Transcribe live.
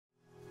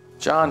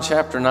John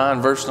chapter 9,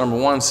 verse number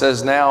 1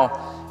 says,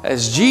 "Now,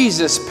 as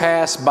Jesus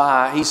passed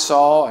by, he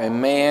saw a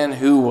man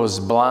who was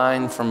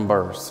blind from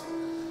birth.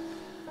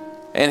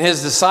 And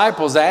his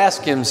disciples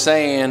asked him,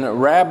 saying,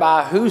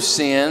 'Rabbi, who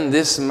sinned,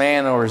 this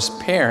man or his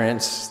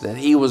parents, that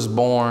he was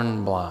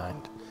born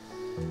blind?'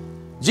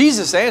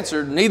 Jesus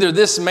answered, 'Neither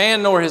this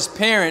man nor his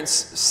parents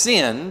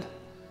sinned,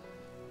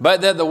 but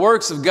that the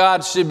works of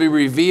God should be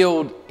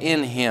revealed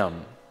in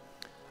him.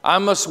 I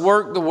must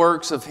work the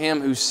works of him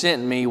who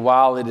sent me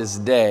while it is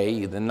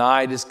day. The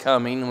night is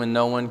coming when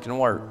no one can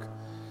work.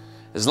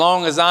 As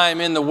long as I am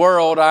in the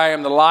world, I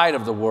am the light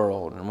of the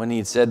world.' And when he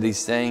had said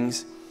these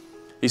things,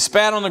 he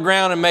spat on the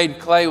ground and made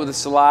clay with his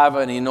saliva,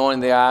 and he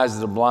anointed the eyes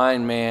of the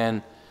blind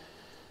man.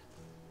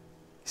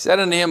 He said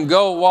unto him,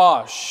 'Go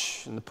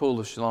wash in the pool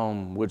of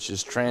Siloam,' which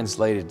is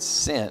translated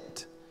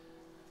sent.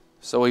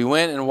 So he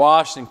went and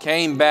washed and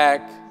came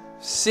back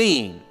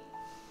seeing.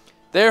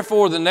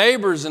 Therefore the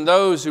neighbors and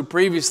those who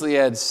previously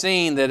had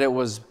seen that it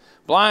was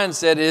blind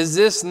said, 'Is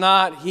this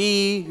not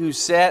he who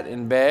sat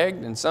and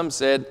begged?' And some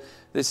said,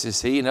 'This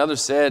is he.' And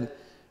others said,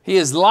 'He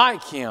is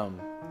like him.'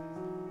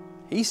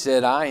 He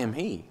said, 'I am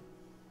he.'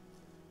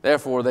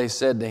 Therefore they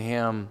said to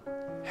him,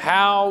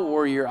 'How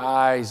were your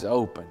eyes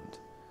opened?'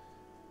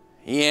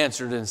 He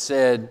answered and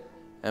said,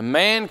 'A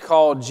man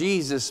called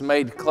Jesus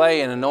made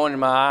clay and anointed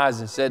my eyes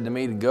and said to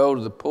me to go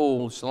to the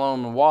pool of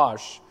Siloam and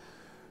wash.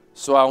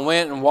 So I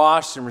went and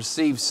washed and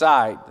received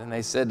sight.' And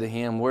they said to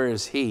him, 'Where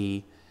is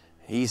he?'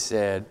 He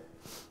said,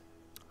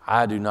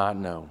 'I do not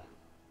know.'"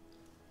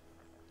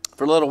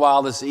 For a little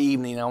while this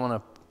evening, I want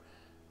to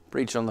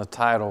preach on the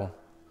title,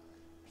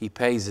 "He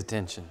Pays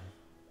Attention."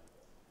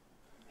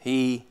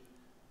 He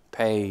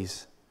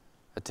pays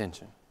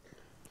attention.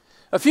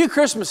 A few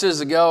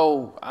Christmases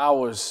ago, I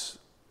was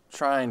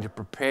trying to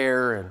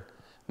prepare and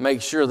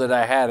make sure that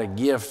I had a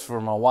gift for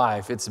my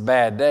wife. It's a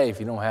bad day if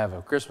you don't have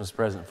a Christmas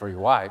present for your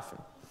wife.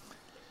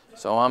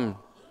 So I'm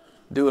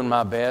doing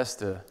my best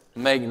to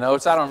make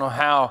notes. I don't know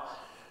how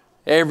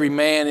every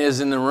man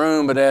is in the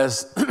room, but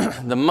as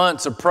the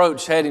months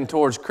approach heading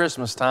towards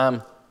Christmas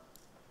time,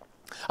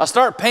 I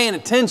start paying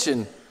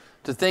attention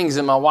to things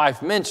that my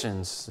wife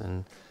mentions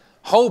and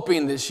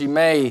hoping that she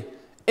may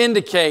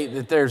indicate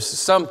that there's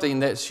something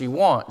that she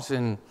wants.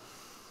 And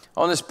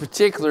on this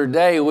particular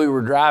day, we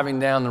were driving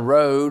down the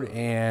road,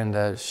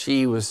 and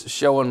she was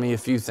showing me a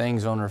few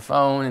things on her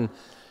phone,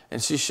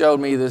 and she showed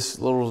me this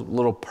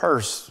little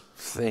purse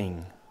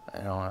thing.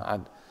 You know,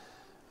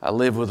 I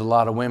live with a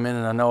lot of women,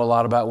 and I know a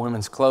lot about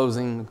women's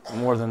clothing,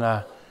 more than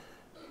I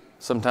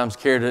sometimes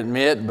care to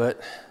admit, but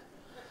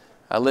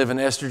I live in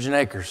estrogen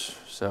acres,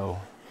 so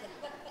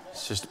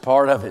it's just a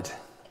part of it.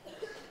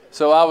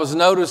 So I was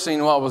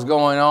noticing what was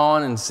going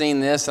on and seeing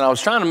this, and I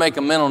was trying to make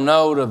a mental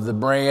note of the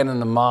brand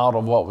and the model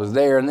of what was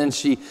there. And then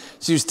she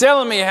was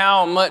telling me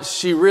how much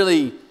she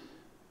really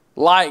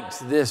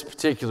liked this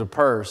particular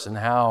purse and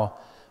how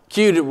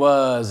cute it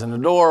was and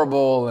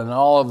adorable and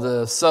all of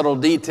the subtle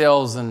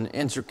details and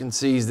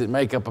intricacies that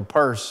make up a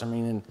purse. I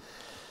mean, and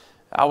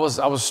I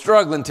was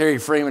struggling, Terry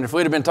Freeman. If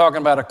we'd have been talking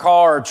about a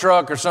car or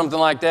truck or something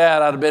like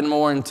that, I'd have been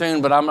more in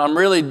tune. But I'm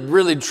really,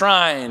 really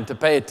trying to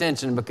pay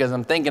attention because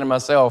I'm thinking to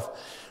myself,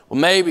 well,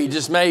 maybe,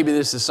 just maybe,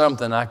 this is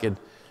something I could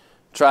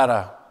try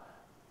to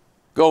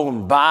go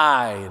and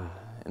buy,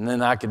 and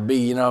then I could be,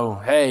 you know,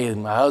 hey,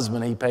 my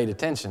husband, he paid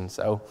attention.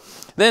 So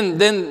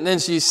then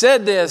she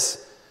said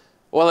this,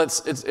 well,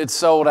 it's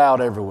sold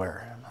out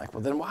everywhere. I'm like,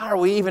 well, then why are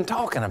we even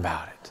talking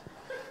about it?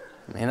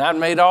 I mean, I'd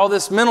made all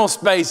this mental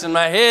space in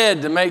my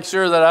head to make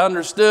sure that I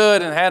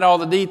understood and had all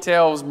the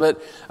details, but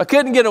I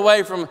couldn't get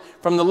away from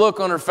the look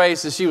on her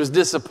face as she was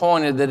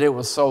disappointed that it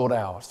was sold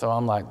out. So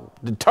I'm like,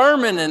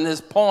 determined in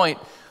this point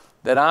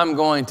that I'm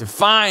going to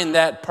find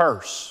that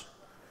purse.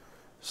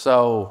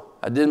 So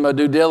I did my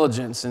due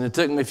diligence, and it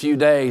took me a few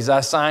days. I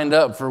signed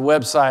up for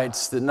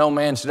websites that no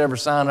man should ever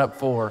sign up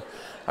for.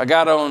 I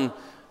got on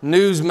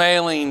news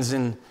mailings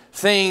and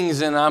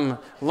things, and I'm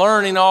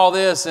learning all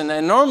this, and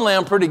normally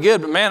I'm pretty good,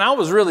 but man, I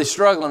was really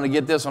struggling to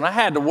get this one. I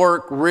had to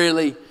work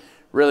really,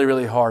 really,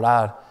 really hard.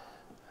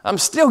 I'm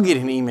still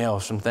getting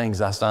emails from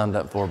things I signed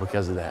up for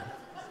because of that.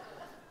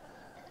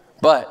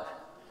 But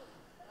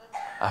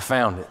I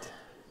found it.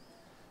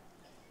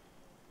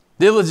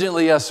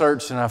 Diligently, I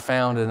searched and I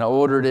found it and I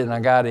ordered it and I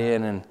got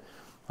in, and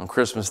on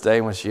Christmas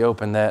Day when she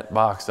opened that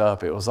box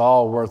up, it was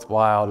all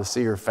worthwhile to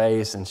see her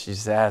face, and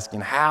she's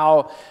asking,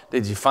 "How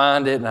did you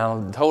find it?" And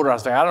I told her, I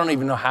was like, I don't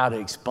even know how to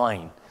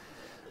explain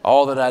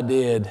all that I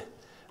did,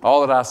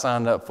 all that I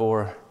signed up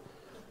for,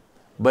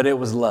 but it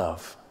was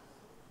love.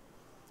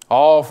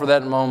 All for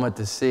that moment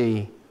to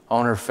see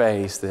on her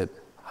face that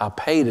I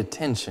paid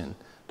attention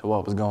to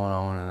what was going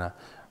on, and I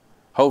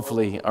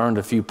hopefully earned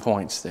a few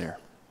points there.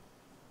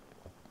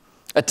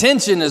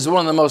 Attention is one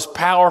of the most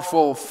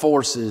powerful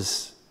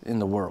forces in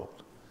the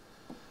world.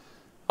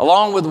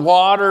 Along with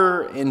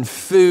water and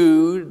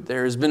food,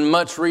 there has been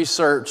much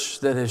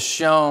research that has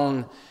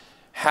shown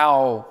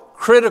how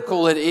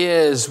critical it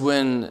is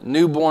when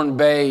newborn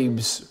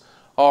babes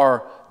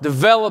are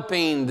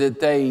developing that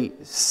they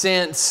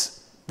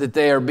sense that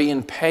they are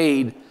being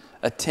paid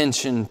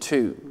attention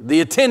to.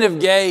 The attentive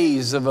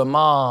gaze of a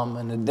mom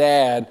and a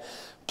dad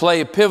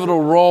play a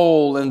pivotal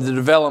role in the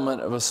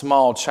development of a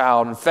small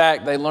child. In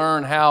fact, they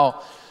learn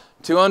how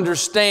to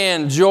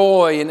understand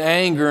joy and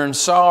anger and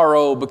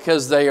sorrow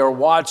because they are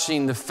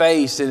watching the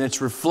face and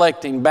it's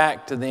reflecting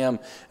back to them,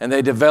 and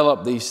they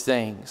develop these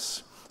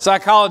things.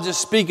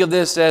 Psychologists speak of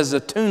this as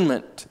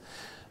attunement,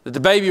 that the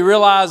baby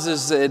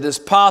realizes that it is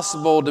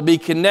possible to be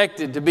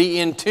connected, to be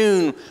in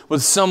tune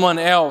with someone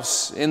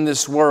else in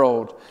this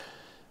world.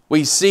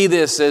 We see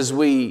this as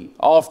we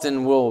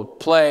often will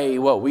play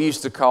what we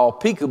used to call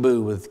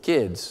peekaboo with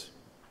kids.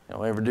 You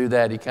know, ever do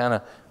that? You kind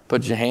of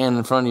put your hand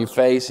in front of your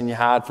face and you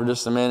hide for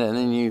just a minute, and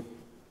then you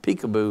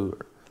peekaboo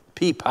or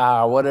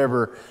peep-eye or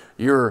whatever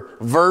your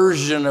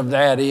version of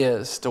that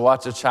is, to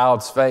watch a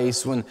child's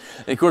face. When,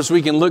 of course,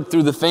 we can look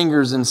through the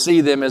fingers and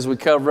see them as we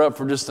cover up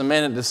for just a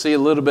minute to see a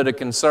little bit of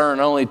concern,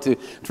 only to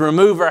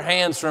remove our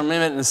hands for a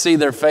minute and see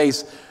their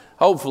face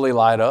hopefully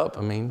light up.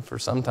 I mean, for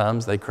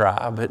sometimes they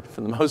cry, but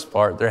for the most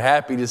part, they're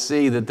happy to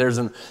see that there's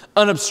an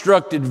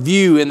unobstructed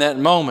view in that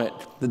moment,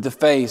 that the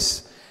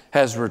face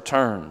has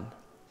returned.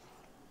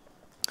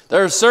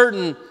 There are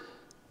certain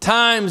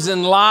times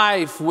in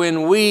life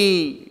when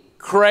we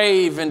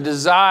crave and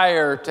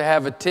desire to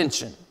have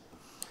attention.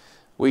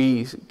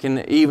 We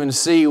can even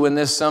see when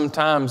this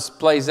sometimes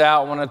plays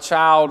out when a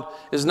child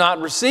is not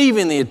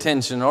receiving the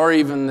attention, or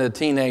even the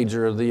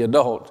teenager or the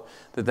adult,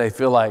 that they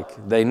feel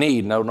like they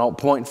need. No, don't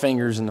point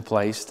fingers in the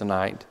place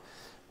tonight.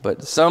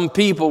 But some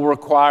people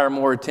require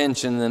more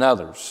attention than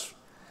others.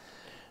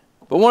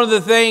 But one of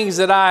the things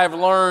that I have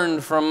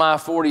learned from my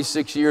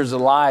 46 years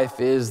of life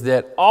is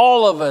that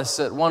all of us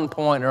at one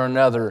point or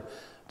another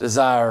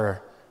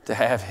desire to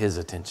have His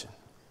attention.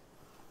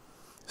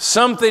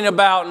 Something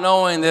about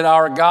knowing that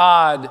our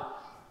God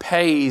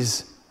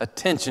pays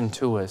attention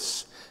to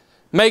us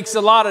makes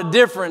a lot of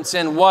difference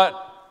in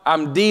what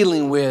I'm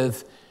dealing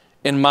with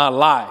in my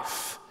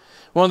life.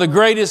 One of the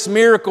greatest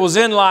miracles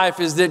in life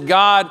is that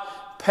God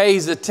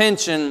pays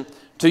attention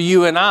to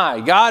you and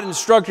I. God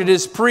instructed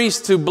His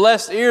priests to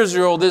bless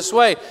Israel this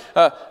way.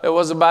 It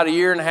was about a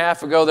year and a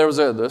half ago. There was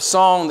a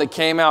song that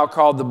came out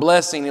called The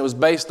Blessing. It was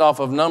based off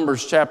of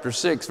Numbers chapter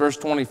 6, verse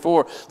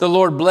 24. The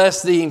Lord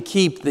bless thee and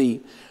keep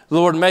thee. The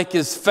Lord make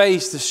His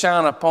face to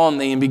shine upon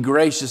thee and be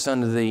gracious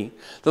unto thee.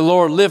 The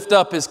Lord lift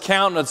up His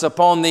countenance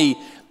upon thee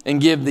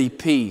and give thee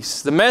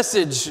peace. The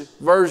Message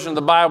version of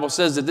the Bible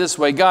says it this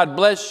way: God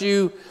bless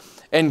you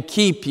and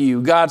keep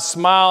you. God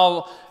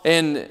smile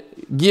and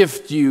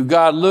gift you.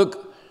 God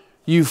look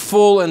you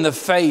full in the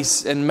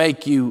face and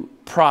make you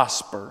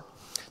prosper.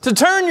 To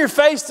turn your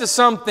face to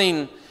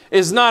something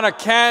is not a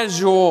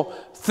casual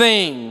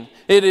thing.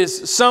 It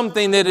is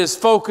something that is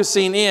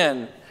focusing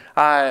in.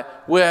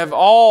 We have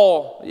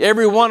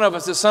every one of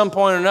us at some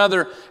point or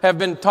another have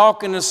been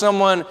talking to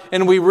someone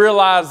and we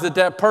realize that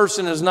that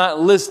person is not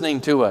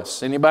listening to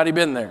us. Anybody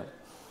been there?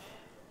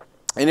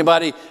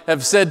 Anybody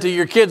have said to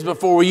your kids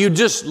before, will you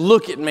just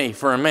look at me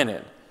for a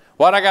minute?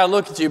 Why'd I got to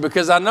look at you?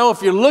 Because I know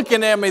if you're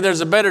looking at me, there's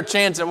a better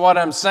chance at what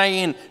I'm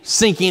saying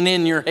sinking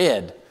in your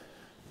head.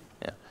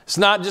 It's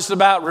not just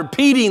about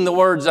repeating the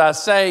words I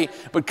say,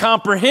 but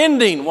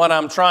comprehending what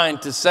I'm trying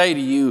to say to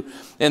you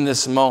in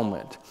this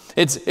moment.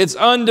 It's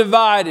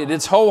undivided.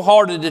 It's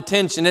wholehearted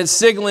attention. It's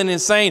signaling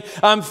and saying,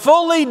 I'm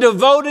fully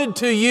devoted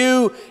to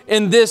you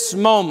in this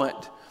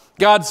moment.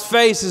 God's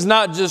face is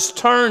not just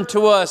turned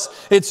to us.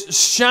 It's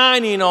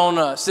shining on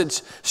us.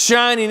 It's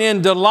shining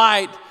in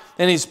delight,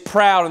 and He's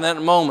proud in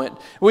that moment.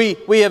 We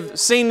have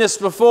seen this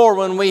before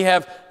when we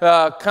have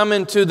come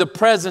into the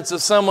presence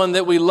of someone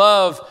that we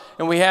love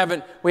and we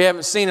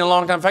haven't seen in a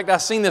long time. In fact,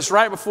 I've seen this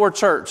right before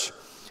church.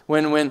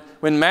 When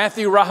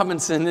Matthew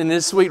Robinson and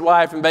his sweet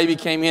wife and baby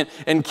came in,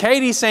 and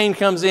Katie Sane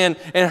comes in,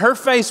 and her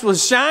face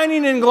was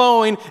shining and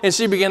glowing, and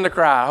she began to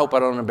cry. I hope I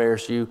don't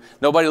embarrass you.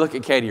 Nobody look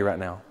at Katie right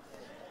now.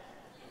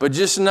 But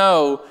just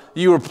know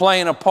you were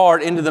playing a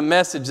part into the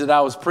message that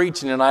I was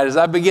preaching tonight as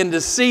I begin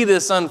to see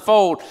this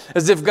unfold,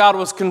 as if God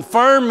was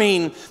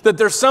confirming that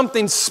there's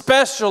something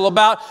special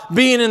about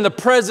being in the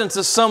presence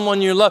of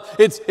someone you love.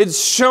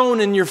 It's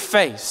shown in your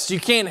face. You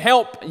can't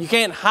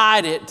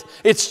hide it.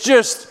 It's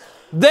just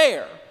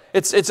there.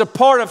 It's a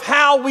part of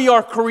how we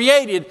are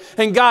created,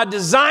 and God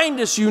designed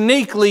us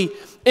uniquely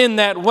in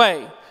that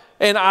way.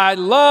 And I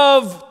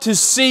love to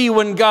see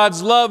when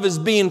God's love is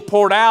being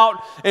poured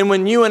out, and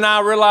when you and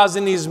I realize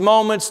in these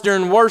moments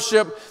during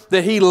worship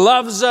that He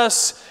loves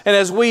us, and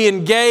as we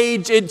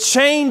engage, it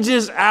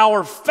changes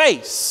our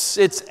face.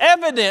 It's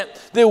evident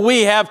that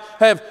we have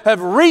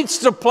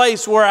reached a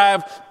place where I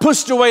have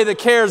pushed away the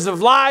cares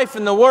of life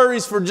and the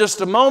worries for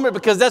just a moment,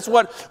 because that's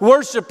what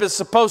worship is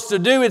supposed to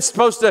do. It's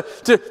supposed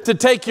to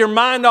take your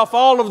mind off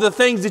all of the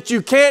things that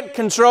you can't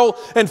control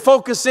and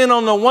focus in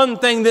on the one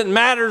thing that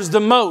matters the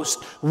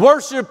most: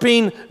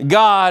 worshiping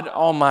God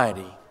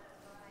Almighty.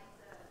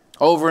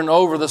 Over and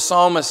over, the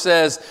psalmist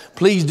says,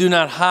 please do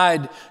not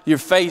hide your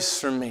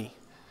face from me.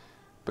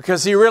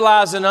 Because he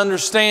realizes and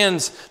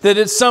understands that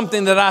it's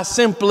something that I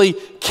simply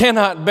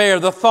cannot bear.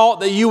 The thought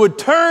that you would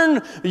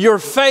turn your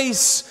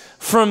face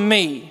from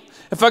me.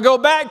 If I go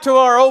back to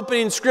our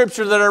opening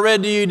scripture that I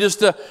read to you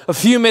just a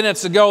few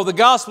minutes ago, the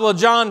Gospel of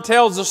John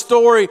tells the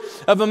story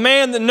of a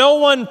man that no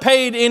one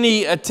paid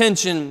any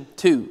attention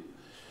to.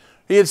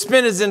 He had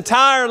spent his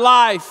entire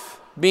life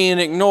being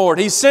ignored.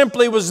 He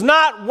simply was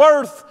not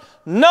worth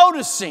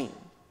noticing.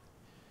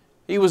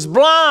 He was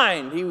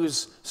blind. He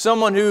was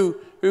someone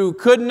who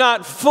could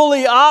not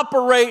fully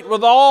operate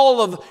with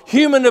all of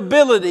human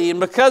ability. And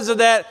because of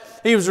that,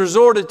 he was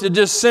resorted to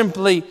just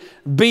simply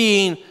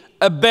being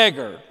a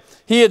beggar.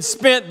 He had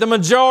spent the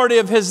majority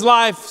of his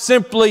life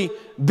simply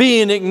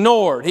being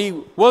ignored. He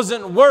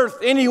wasn't worth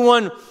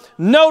anyone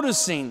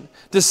noticing.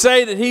 To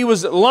say that he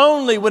was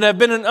lonely would have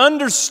been an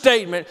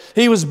understatement.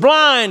 He was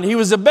blind. He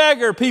was a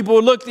beggar. People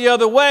would look the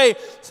other way.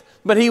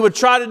 But he would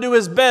try to do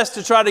his best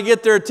to try to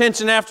get their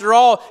attention. After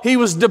all, he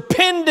was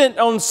dependent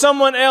on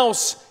someone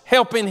else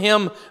helping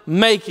him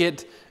make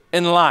it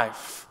in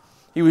life.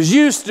 He was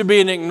used to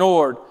being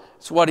ignored.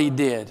 It's what he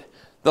did.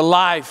 The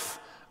life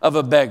of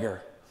a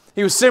beggar.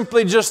 He was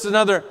simply just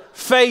another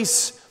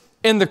face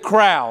in the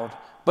crowd,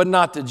 but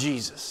not to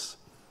Jesus.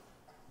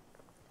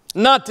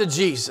 Not to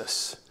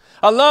Jesus.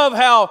 I love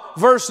how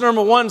verse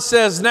number 1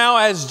 says, now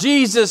as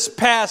Jesus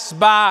passed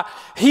by,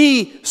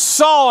 he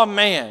saw a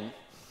man.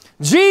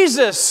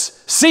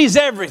 Jesus sees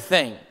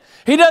everything.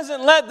 He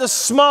doesn't let the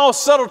small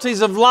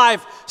subtleties of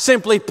life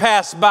simply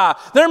pass by.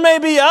 There may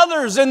be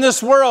others in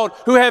this world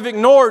who have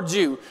ignored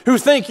you, who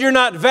think you're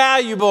not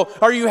valuable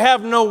or you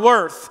have no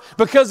worth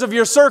because of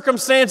your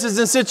circumstances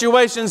and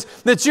situations,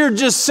 that you're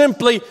just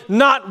simply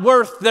not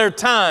worth their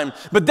time.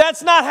 But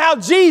that's not how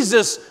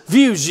Jesus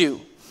views you.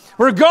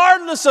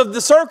 Regardless of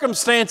the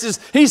circumstances,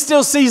 he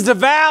still sees the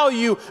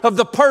value of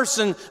the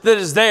person that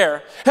is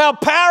there. How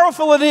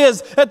powerful it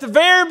is. At the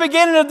very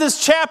beginning of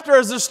this chapter,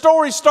 as the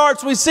story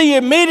starts, we see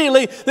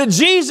immediately that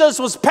Jesus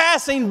was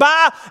passing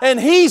by and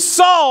he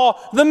saw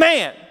the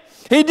man.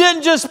 He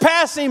didn't just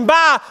pass him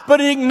by,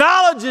 but he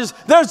acknowledges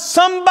there's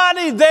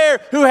somebody there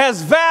who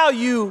has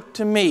value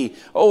to me.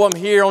 Oh, I'm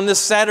here on this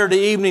Saturday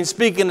evening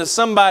speaking to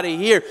somebody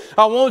here.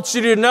 I want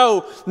you to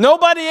know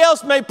nobody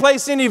else may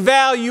place any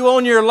value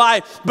on your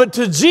life, but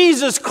to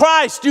Jesus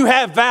Christ you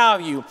have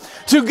value.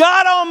 To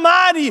God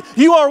Almighty,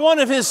 you are one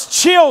of His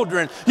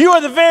children. You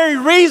are the very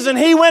reason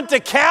He went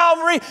to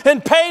Calvary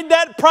and paid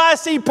that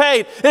price He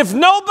paid. If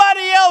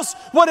nobody else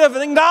would have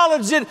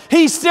acknowledged it,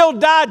 He still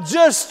died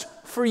just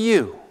for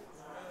you.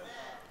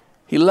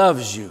 He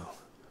loves you.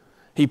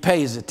 He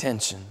pays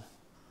attention.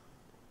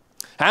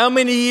 How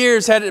many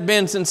years had it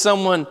been since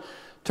someone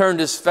turned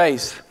his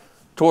face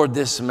toward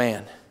this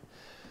man?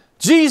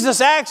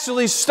 Jesus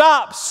actually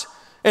stops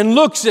and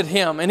looks at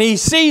him, and he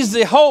sees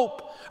the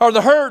hope or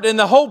the hurt and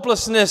the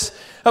hopelessness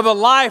of a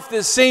life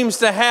that seems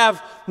to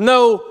have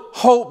no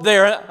hope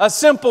there. A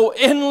simple,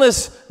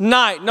 endless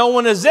night. No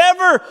one has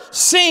ever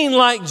seen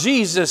like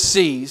Jesus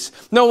sees.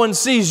 No one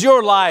sees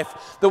your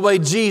life the way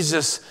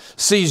Jesus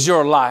sees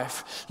your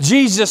life.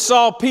 Jesus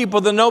saw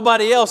people that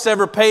nobody else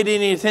ever paid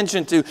any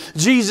attention to.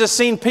 Jesus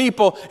seen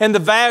people and the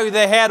value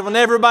they had when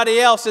everybody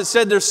else had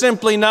said they're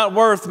simply not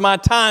worth my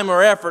time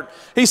or effort.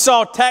 He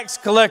saw tax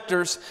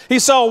collectors. He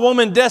saw a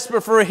woman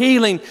desperate for a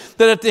healing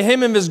that at the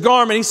hem of his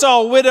garment. He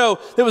saw a widow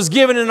that was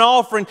given an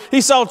offering.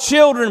 He saw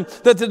children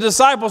that the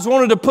disciples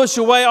wanted to push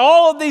away.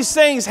 All of these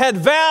things had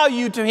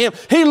value to him.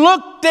 He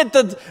looked at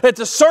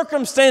the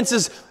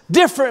circumstances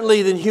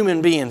differently than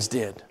human beings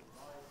did.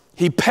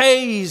 He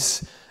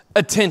pays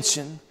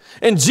attention.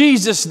 In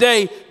Jesus'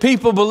 day,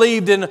 people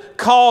believed in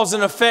cause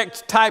and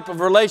effect type of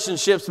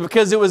relationships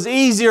because it was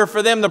easier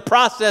for them to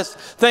process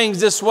things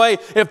this way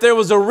if there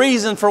was a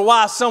reason for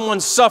why someone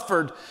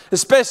suffered,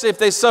 especially if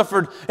they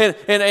suffered in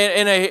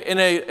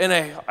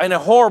a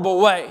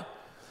horrible way.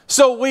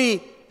 So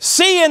we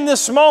see in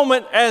this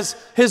moment as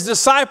his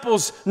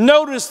disciples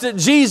notice that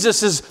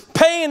Jesus is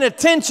paying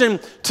attention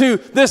to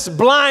this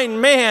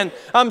blind man.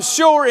 I'm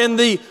sure in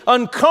the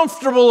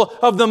uncomfortable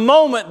of the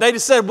moment, they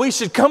said we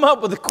should come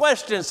up with a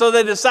question. So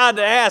they decided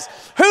to ask,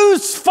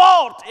 whose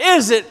fault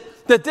is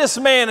it that this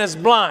man is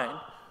blind?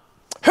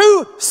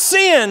 Who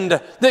sinned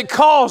that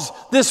caused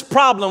this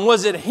problem?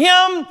 Was it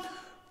him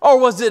or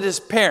was it his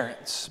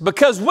parents?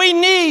 Because we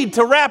need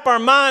to wrap our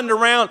mind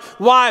around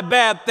why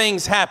bad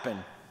things happen.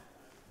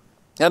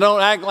 Now,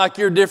 don't act like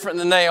you're different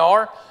than they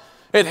are.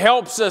 It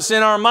helps us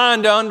in our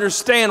mind to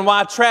understand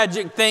why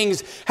tragic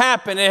things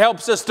happen. It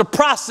helps us to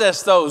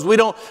process those. We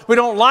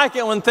don't like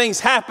it when things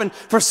happen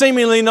for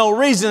seemingly no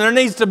reason. There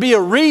needs to be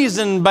a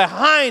reason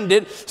behind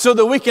it so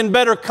that we can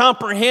better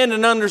comprehend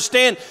and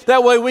understand.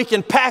 That way we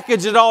can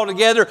package it all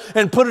together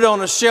and put it on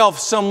a shelf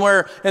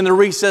somewhere in the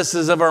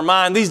recesses of our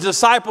mind. These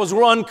disciples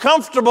were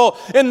uncomfortable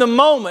in the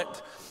moment.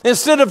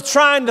 Instead of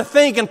trying to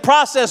think and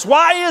process,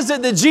 why is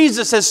it that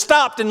Jesus has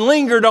stopped and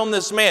lingered on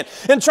this man?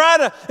 And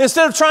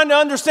instead of trying to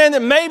understand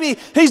that maybe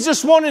he's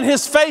just wanting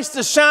his face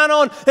to shine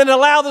on and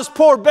allow this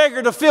poor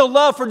beggar to feel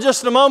love for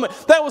just a moment.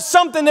 That was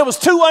something that was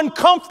too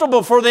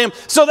uncomfortable for them.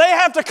 So they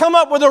have to come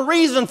up with a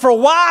reason for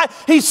why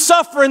he's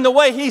suffering the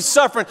way he's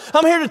suffering.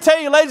 I'm here to tell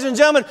you, ladies and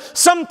gentlemen,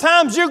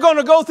 sometimes you're going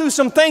to go through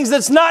some things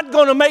that's not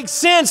going to make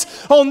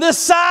sense on this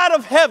side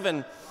of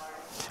heaven.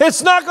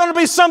 It's not going to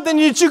be something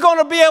that you're going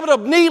to be able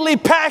to neatly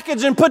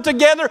package and put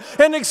together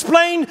and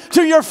explain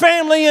to your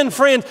family and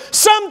friends.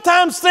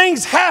 Sometimes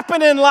things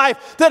happen in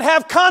life that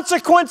have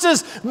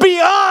consequences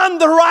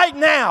beyond the right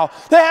now.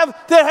 That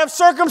have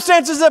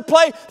circumstances at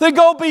play that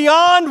go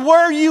beyond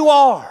where you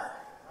are.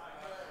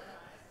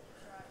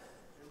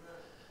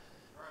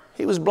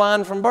 He was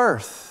blind from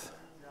birth.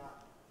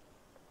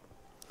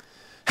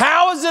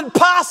 How is it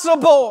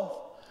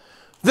possible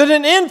that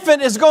an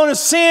infant is going to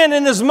sin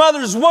in his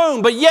mother's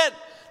womb, but yet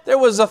there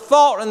was a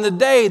thought in the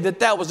day that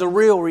that was a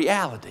real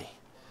reality?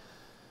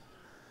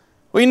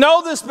 We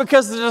know this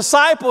because the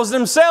disciples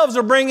themselves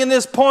are bringing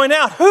this point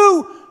out.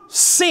 Who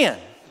sinned?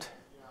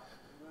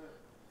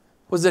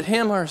 Was it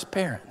him or his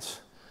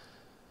parents?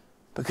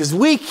 Because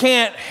we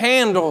can't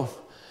handle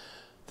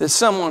that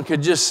someone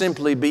could just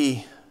simply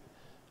be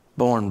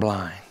born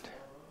blind.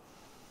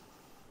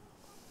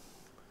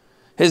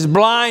 His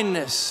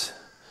blindness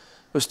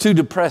was too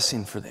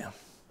depressing for them.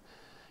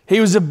 He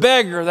was a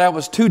beggar that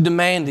was too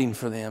demanding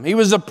for them. He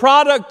was a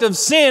product of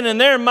sin in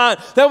their mind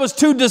that was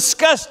too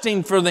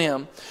disgusting for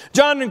them.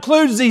 John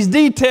includes these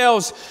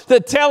details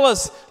that tell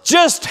us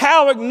just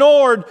how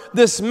ignored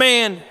this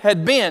man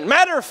had been.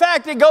 Matter of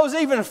fact, it goes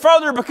even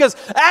further because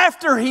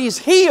after he's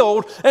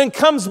healed and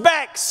comes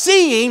back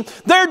seeing,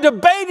 they're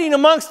debating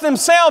amongst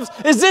themselves,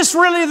 is this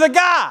really the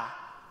guy?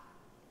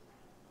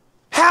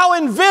 How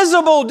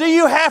invisible do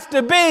you have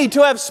to be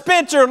to have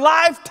spent your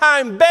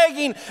lifetime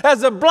begging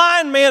as a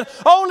blind man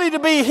only to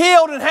be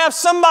healed and have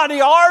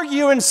somebody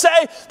argue and say,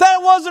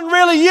 that wasn't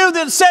really you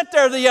that sat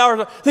there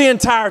the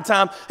entire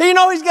time? You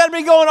know, he's got to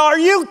be going, are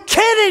you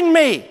kidding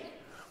me?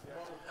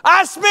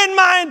 I spent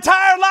my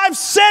entire life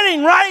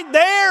sitting right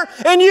there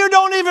and you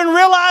don't even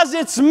realize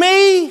it's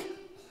me?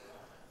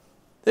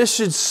 This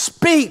should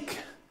speak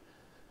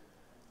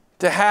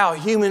to how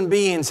human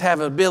beings have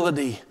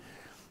ability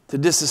to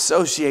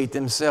disassociate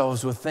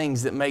themselves with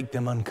things that make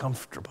them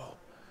uncomfortable.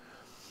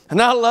 And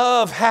I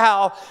love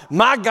how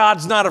my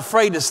God's not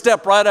afraid to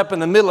step right up in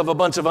the middle of a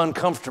bunch of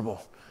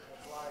uncomfortable.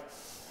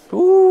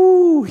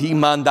 Ooh, He's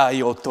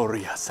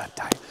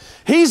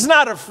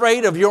not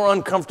afraid of your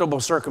uncomfortable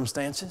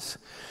circumstances.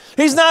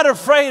 He's not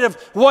afraid of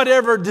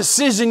whatever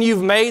decision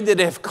you've made that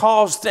have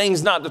caused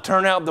things not to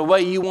turn out the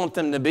way you want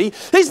them to be.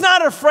 He's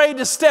not afraid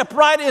to step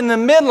right in the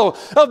middle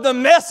of the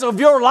mess of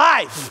your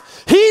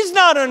life. He's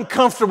not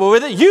uncomfortable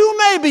with it. You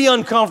may be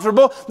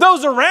uncomfortable.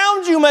 Those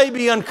around you may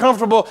be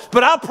uncomfortable,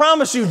 but I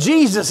promise you,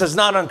 Jesus is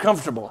not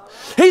uncomfortable.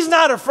 He's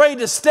not afraid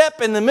to step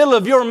in the middle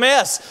of your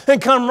mess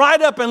and come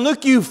right up and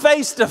look you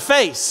face to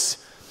face.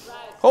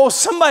 Oh,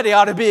 somebody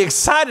ought to be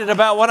excited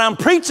about what I'm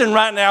preaching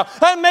right now.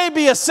 That may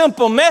be a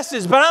simple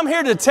message, but I'm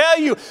here to tell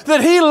you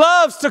that He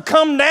loves to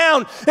come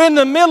down in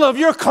the middle of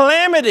your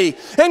calamity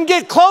and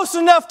get close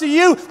enough to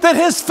you that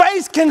His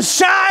face can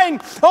shine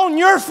on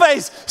your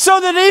face so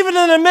that even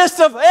in the midst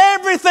of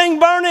everything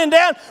burning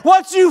down,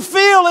 what you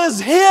feel is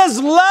His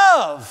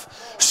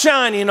love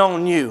shining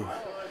on you.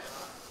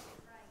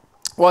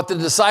 What the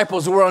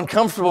disciples were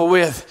uncomfortable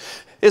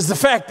with is the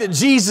fact that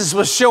Jesus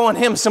was showing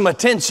him some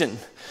attention.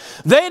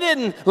 They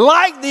didn't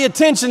like the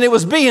attention that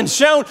was being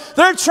shown.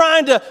 They're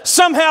trying to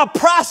somehow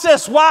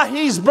process why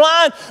he's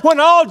blind when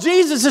all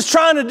Jesus is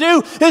trying to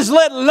do is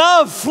let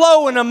love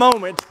flow in a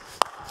moment.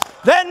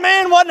 That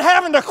man wasn't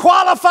having to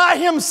qualify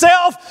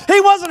himself.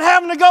 He wasn't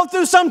having to go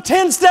through some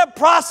 10-step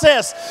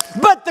process.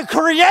 But the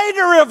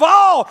Creator of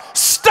all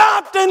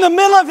stopped in the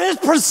middle of his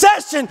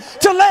procession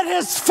to let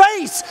his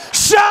face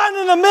shine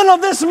in the middle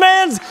of this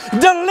man's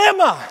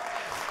dilemma.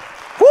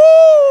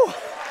 Woo!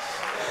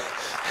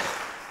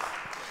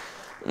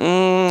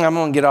 I'm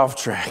going to get off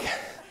track.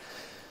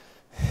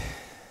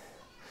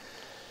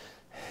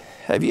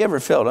 Have you ever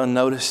felt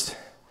unnoticed?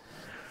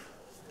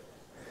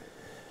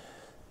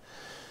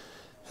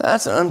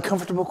 That's an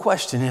uncomfortable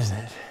question, isn't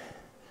it?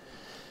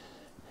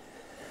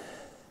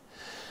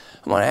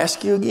 I'm going to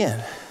ask you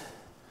again.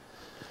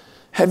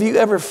 Have you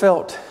ever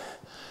felt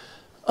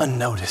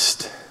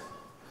unnoticed?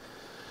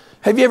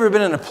 Have you ever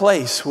been in a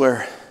place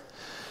where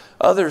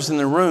others in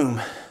the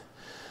room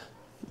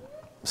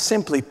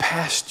simply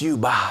passed you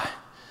by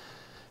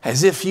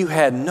as if you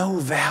had no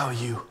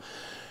value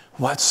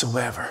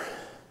whatsoever?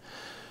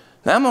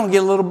 Now, I'm going to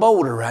get a little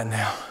bolder right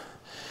now.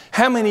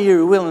 How many of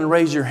you are willing to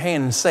raise your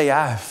hand and say,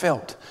 I have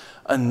felt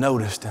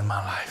unnoticed in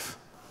my life?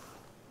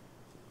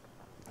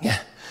 Yeah.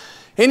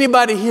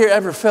 Anybody here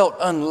ever felt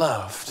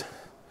unloved?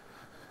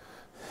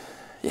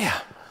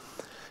 Yeah.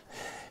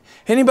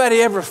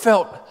 Anybody ever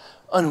felt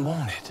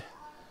unwanted?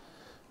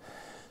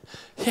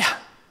 Yeah.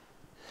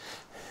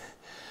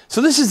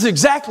 So this is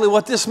exactly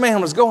what this man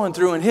was going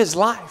through in his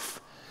life.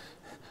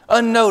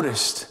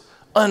 Unnoticed,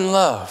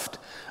 unloved,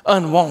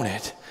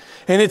 unwanted.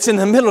 And it's in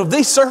the middle of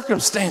these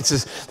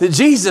circumstances that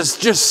Jesus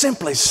just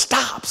simply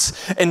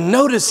stops and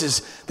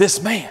notices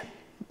this man.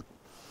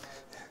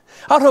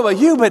 I don't know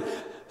about you, but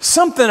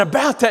something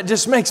about that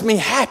just makes me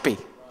happy.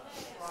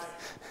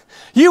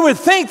 You would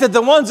think that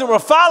the ones that were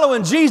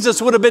following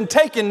Jesus would have been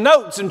taking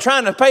notes and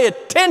trying to pay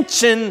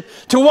attention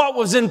to what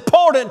was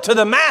important to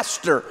the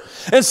master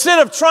instead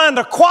of trying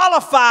to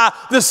qualify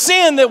the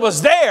sin that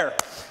was there.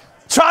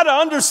 Try to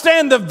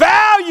understand the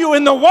value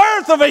and the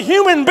worth of a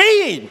human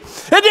being.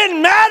 It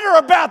didn't matter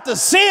about the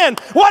sin.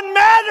 What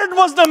mattered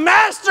was the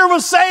master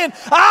was saying,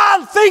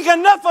 I think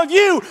enough of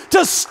you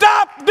to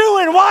stop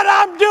doing what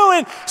I'm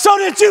doing so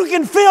that you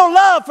can feel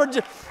love for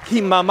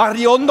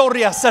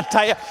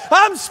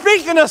I'm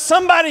speaking to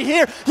somebody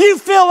here. You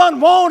feel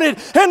unwanted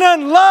and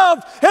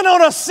unloved, and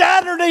on a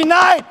Saturday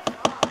night,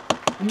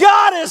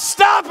 God is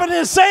stopping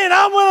and saying,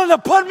 I'm willing to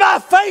put my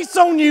face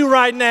on you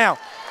right now.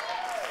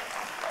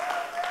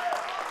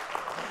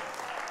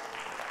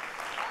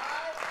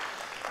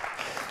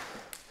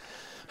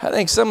 I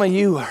think some of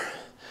you are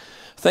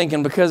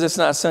thinking because it's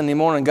not Sunday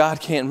morning, God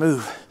can't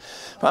move.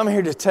 But I'm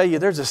here to tell you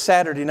there's a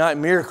Saturday night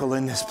miracle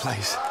in this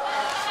place.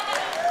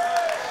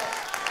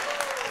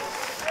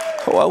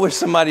 Oh, I wish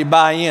somebody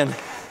buy in.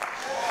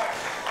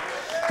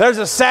 There's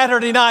a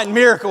Saturday night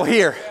miracle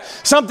here.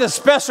 Something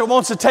special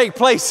wants to take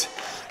place.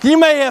 You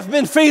may have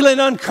been feeling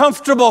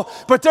uncomfortable,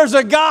 but there's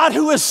a God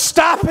who is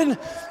stopping.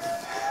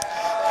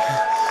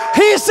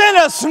 He sent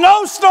a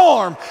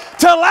snowstorm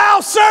to allow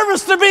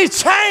service to be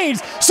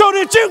changed so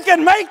that you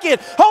can make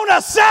it on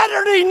a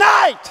Saturday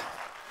night.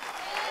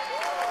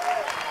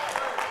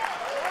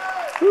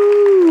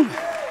 Woo.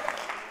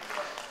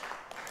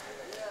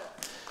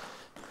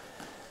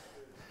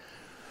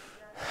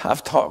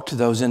 I've talked to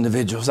those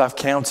individuals. I've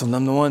counseled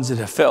them, the ones that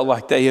have felt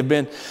like they have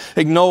been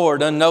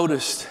ignored,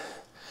 unnoticed,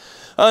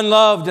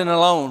 unloved, and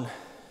alone.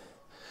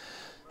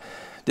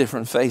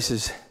 Different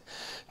faces,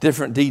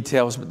 different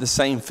details, but the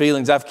same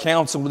feelings. I've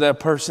counseled with that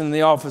person in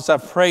the office.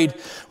 I've prayed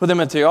with them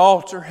at the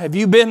altar. Have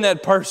you been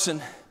that person?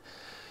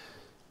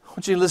 I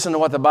want you to listen to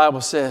what the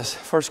Bible says.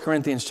 1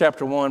 Corinthians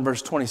chapter 1,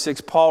 verse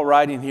 26. Paul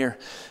writing here,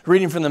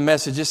 reading from the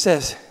Message. It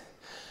says,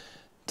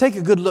 take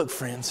a good look,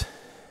 friends,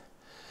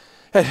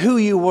 at who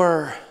you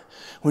were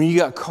when you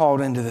got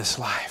called into this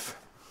life.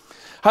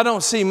 I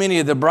don't see many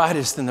of the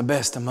brightest and the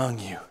best among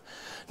you.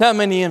 Not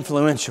many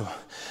influential.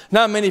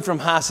 Not many from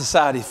high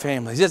society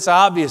families. It's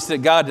obvious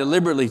that God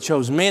deliberately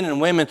chose men and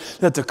women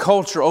that the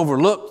culture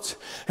overlooked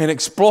and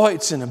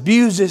exploits and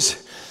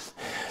abuses.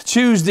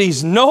 Choose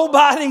these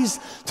nobodies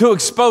to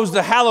expose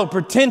the hallowed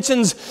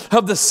pretensions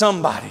of the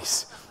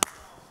somebodies.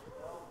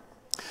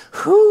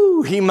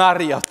 Whew,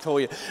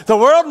 the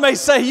world may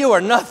say you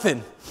are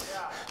nothing,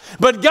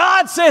 but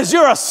God says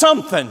you're a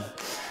something.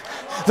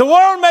 The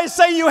world may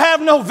say you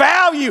have no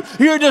value.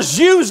 You're just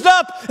used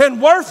up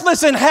and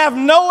worthless and have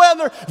no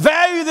other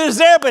value that is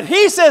there. But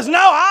He says, no,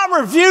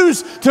 I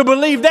refuse to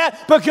believe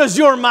that because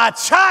you're my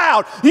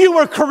child. You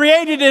were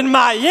created in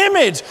my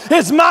image.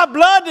 It's my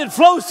blood that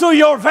flows through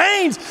your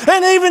veins.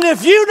 And even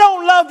if you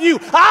don't love you,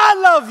 I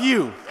love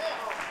you.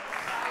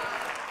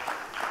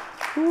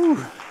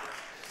 Ooh.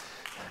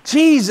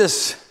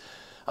 Jesus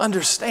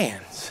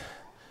understands.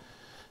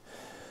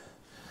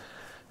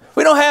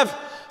 We don't have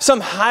some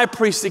high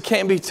priest that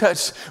can't be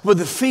touched with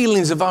the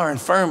feelings of our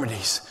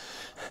infirmities.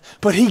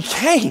 But He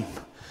came,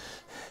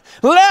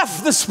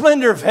 left the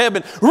splendor of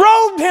heaven,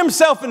 robed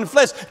Himself in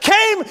flesh,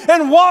 came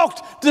and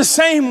walked the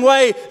same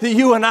way that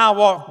you and I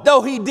walk,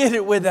 though He did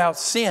it without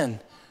sin,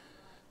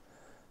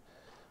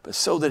 but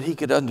so that He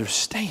could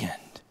understand.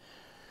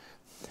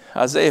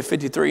 Isaiah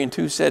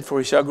 53:2 said, for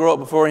He shall grow up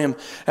before Him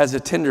as a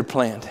tender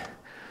plant,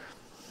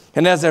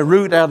 and as a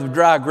root out of the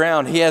dry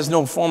ground. He has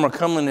no form or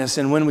comeliness,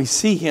 and when we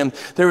see Him,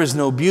 there is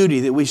no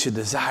beauty that we should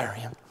desire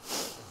Him.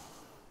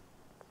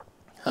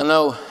 I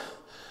know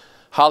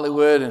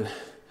Hollywood and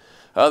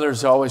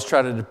others always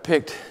try to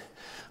depict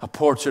a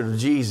portrait of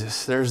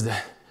Jesus. There's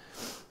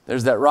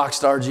that rock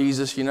star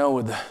Jesus, you know,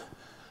 with the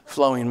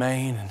flowing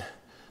mane and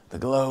the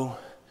glow,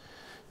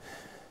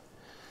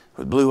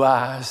 with blue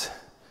eyes.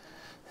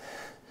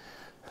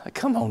 Like,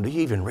 come on, do you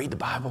even read the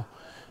Bible?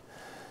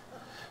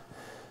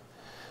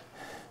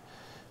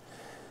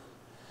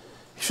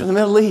 He's from the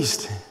Middle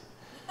East.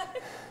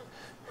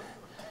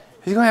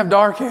 He's going to have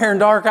dark hair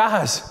and dark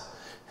eyes.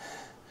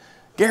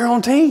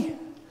 Guarantee.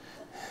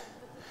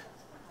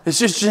 It's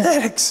just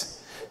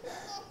genetics.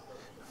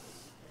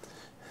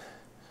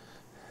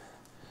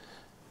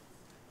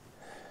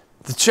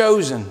 The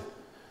Chosen.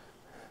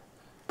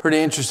 Pretty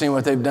interesting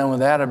what they've done with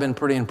that. I've been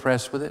pretty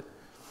impressed with it.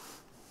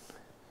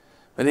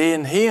 But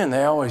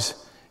they always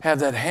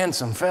have that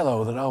handsome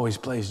fellow that always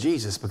plays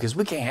Jesus, because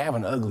we can't have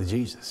an ugly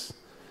Jesus.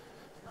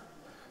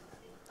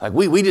 Like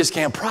we just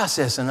can't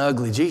process an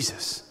ugly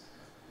Jesus.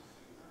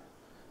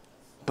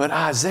 But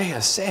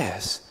Isaiah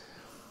says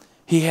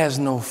He has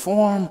no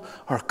form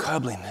or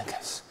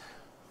comeliness.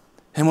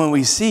 And when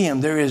we see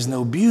Him, there is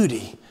no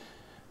beauty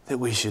that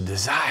we should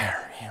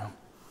desire Him.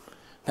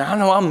 Now, I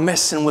know I'm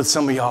messing with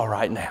some of y'all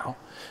right now,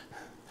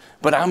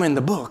 but I'm in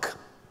the book.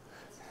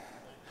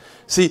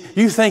 See,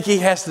 you think He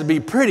has to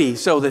be pretty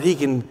so that He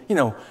can,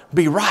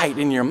 be right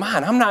in your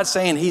mind. I'm not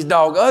saying He's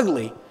dog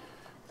ugly.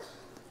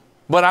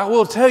 But I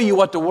will tell you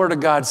what the Word of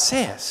God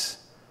says.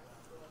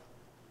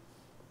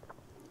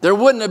 There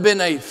wouldn't have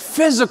been a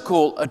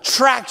physical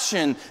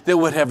attraction that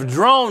would have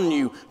drawn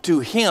you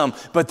to him,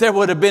 but there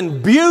would have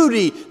been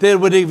beauty that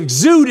would have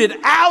exuded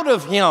out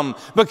of him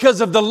because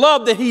of the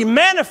love that he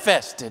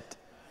manifested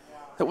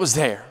that was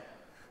there.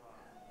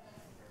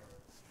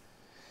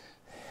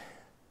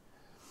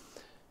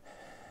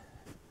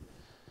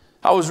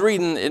 I was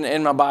reading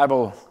in my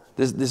Bible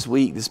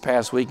this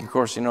past week. Of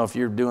course, you know, if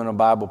you're doing a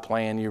Bible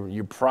plan,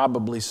 you're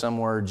probably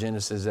somewhere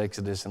Genesis,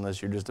 Exodus,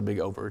 unless you're just a big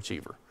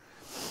overachiever.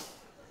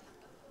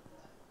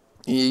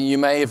 You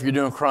may, if you're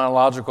doing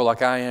chronological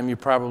like I am, you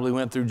probably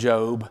went through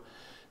Job,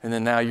 and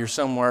then now you're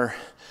somewhere,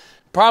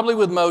 probably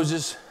with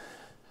Moses,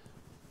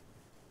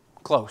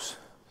 close.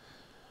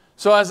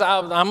 So as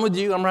I'm with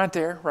you, I'm right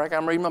there, right?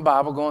 I'm reading my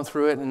Bible, going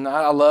through it, and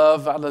I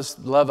just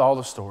love all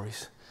the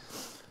stories.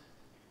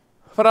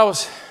 But I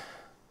was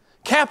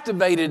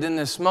captivated in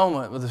this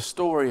moment with the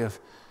story of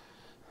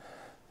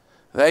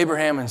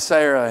Abraham and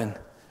Sarah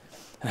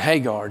and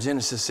Hagar,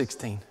 Genesis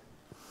 16.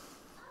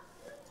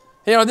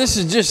 You know, this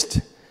is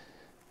just...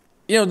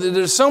 You know,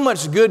 there's so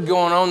much good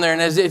going on there.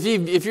 And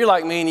if you're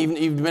like me and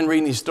you've been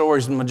reading these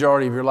stories the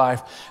majority of your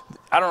life,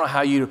 I don't know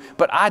how you do,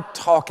 but I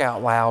talk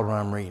out loud when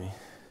I'm reading.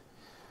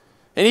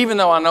 And even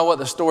though I know what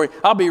the story,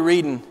 I'll be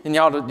reading, and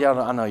y'all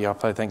I know y'all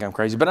probably think I'm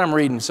crazy, but I'm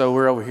reading, so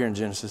we're over here in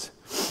Genesis.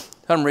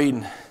 I'm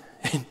reading,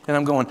 and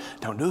I'm going,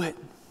 don't do it.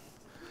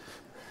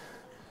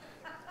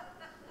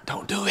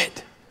 Don't do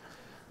it.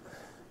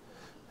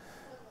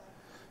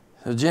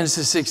 So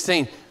Genesis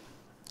 16,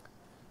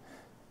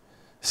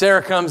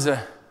 Sarah comes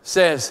to...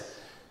 says,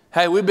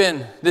 hey, I'm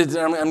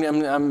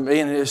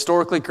being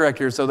historically correct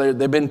here, so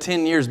they've been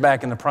 10 years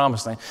back in the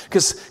promised land.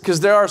 Because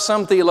there are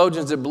some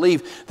theologians that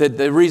believe that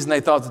the reason they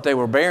thought that they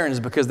were barren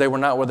is because they were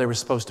not where they were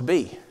supposed to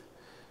be.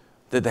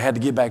 That they had to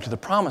get back to the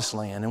promised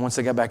land. And once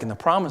they got back in the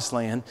promised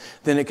land,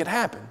 then it could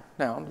happen.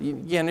 Now,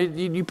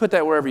 you put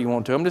that wherever you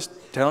want to. I'm just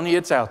telling you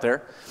it's out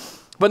there.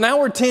 But now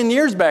we're 10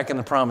 years back in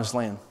the promised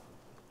land.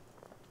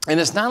 And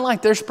it's not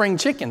like they're spring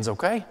chickens,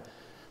 okay?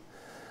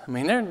 I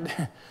mean,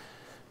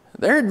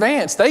 they're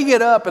advanced. They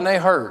get up and they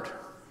hurt.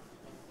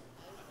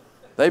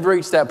 They've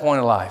reached that point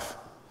of life.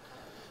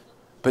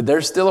 But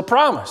there's still a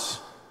promise.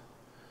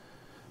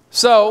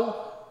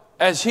 So,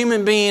 as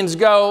human beings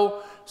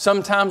go,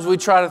 sometimes we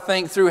try to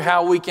think through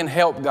how we can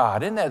help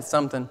God. Isn't that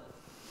something?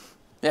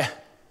 Yeah,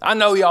 I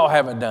know y'all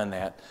haven't done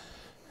that.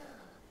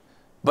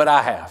 But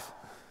I have.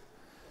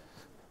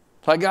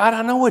 Like, God,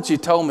 I know what you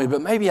told me,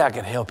 but maybe I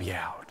can help you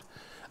out.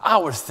 I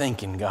was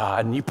thinking,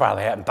 God, and you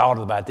probably haven't thought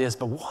about this,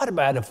 but what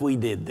about if we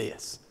did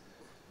this?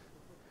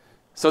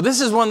 So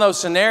this is one of those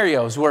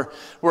scenarios where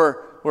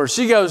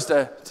she goes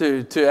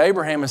to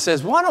Abraham and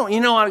says, why don't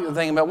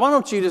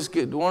you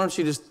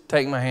just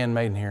take my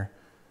handmaiden here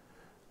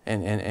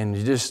and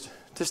you just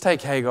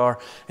take Hagar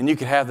and you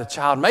could have the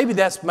child. Maybe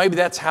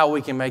that's how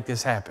we can make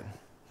this happen.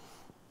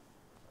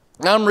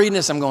 Now I'm reading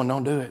this, I'm going,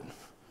 don't do it.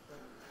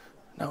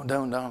 No,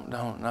 don't.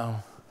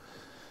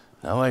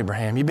 No,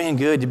 Abraham, you've been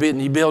good.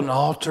 You're building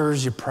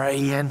altars, you're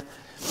praying.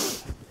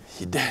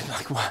 You did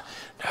like what?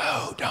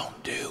 No,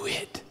 don't do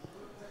it.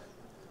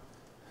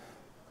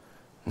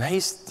 Now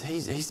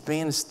he's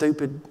being a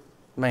stupid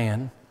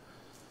man.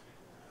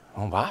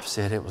 My wife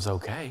said it was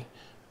okay.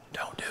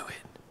 Don't do it.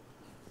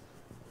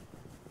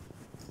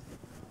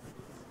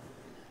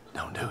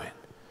 Don't do it.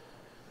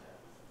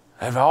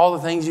 Of all the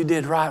things you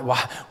did right,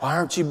 why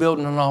aren't you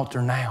building an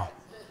altar now?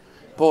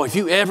 Boy, if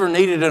you ever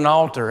needed an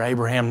altar,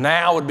 Abraham,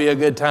 now would be a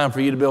good time for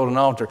you to build an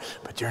altar.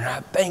 But you're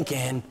not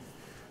thinking.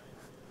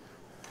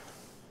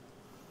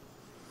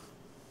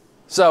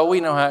 So we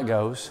know how it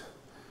goes.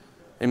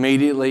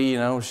 Immediately,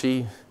 I don't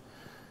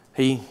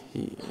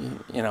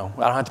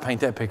have to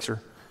paint that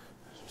picture.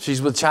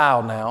 She's with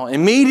child now.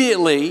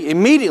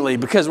 Immediately,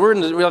 because we're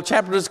in the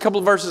chapter, just a couple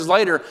of verses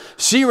later,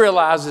 she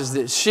realizes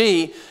that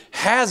she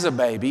has a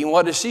baby. And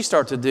what does she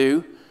start to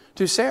do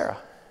to Sarah?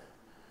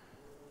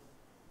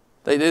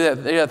 They do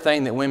that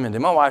thing that women do.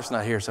 My wife's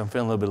not here, so I'm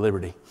feeling a little bit of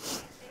liberty.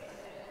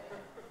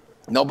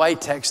 Nobody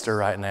text her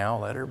right now.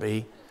 Let her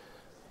be.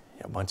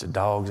 A bunch of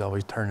dogs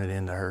always turn it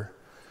into her.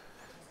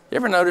 You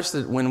ever notice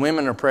that when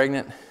women are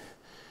pregnant,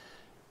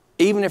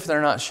 even if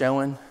they're not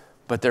showing,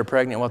 but they're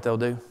pregnant, what they'll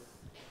do?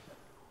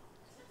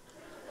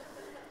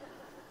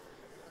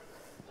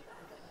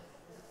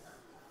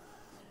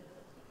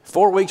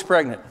 4 weeks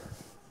pregnant.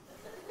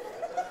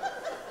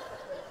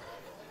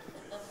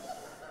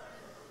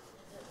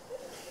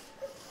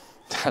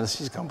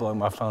 She's going to blow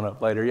my phone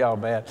up later. Y'all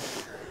bad.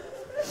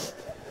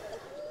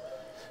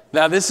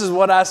 Now, this is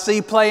what I see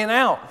playing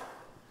out.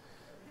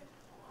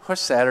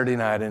 What's Saturday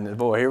night in it?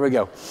 Boy, here we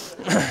go.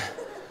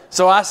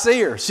 So I see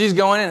her. She's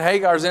going in.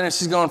 Hagar's in it.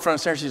 She's going in front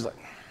of Sarah. She's like,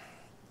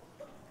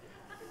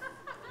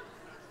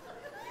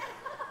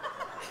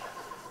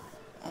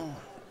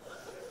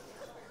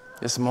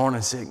 this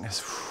morning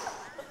sickness.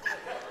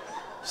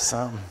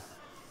 Something.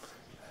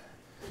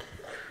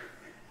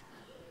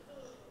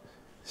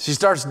 She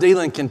starts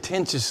dealing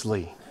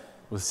contentiously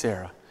with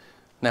Sarah.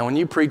 Now, when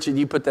you preach it,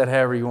 you put that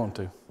however you want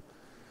to.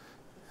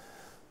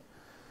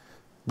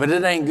 But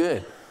it ain't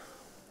good.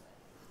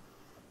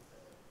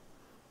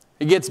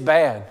 It gets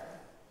bad.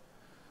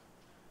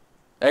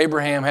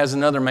 Abraham has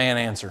another man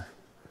answer.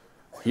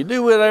 You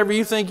do whatever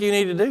you think you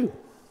need to do.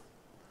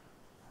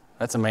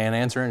 That's a man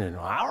answering it.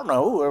 I don't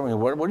know. I mean,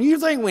 what do you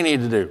think we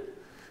need to do?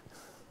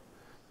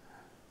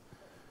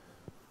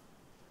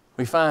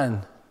 We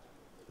find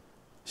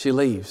she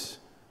leaves.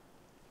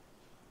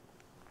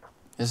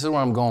 This is where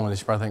I'm going with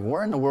this. You probably think,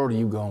 where in the world are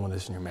you going with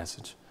this in your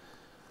message?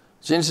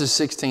 Genesis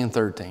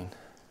 16:13.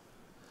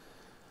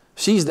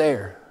 She's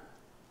there.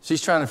 She's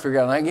trying to figure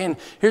out. And again,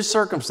 here's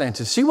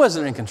circumstances. She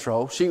wasn't in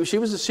control. She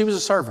was a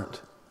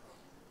servant.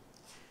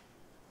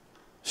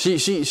 She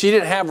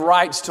didn't have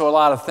rights to a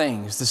lot of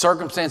things. The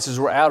circumstances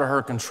were out of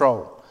her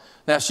control.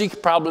 Now, she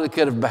probably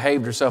could have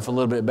behaved herself a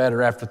little bit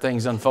better after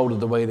things unfolded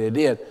the way they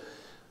did.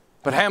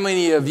 But how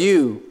many of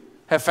you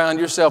have found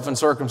yourself in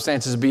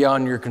circumstances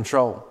beyond your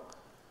control?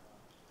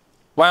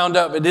 Wound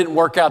up, it didn't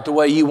work out the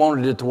way you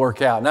wanted it to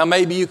work out. Now,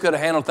 maybe you could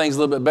have handled things a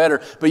little bit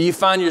better, but you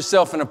find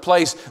yourself in a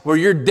place where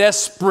you're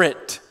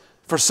desperate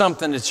for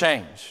something to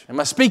change. Am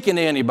I speaking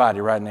to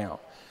anybody right now?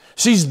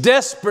 She's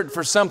desperate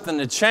for something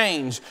to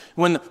change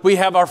when we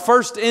have our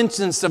first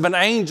instance of an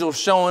angel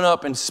showing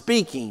up and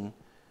speaking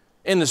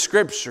in the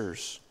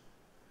Scriptures,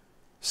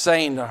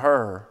 saying to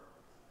her,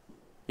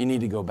 you need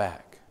to go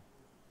back.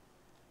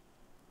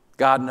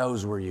 God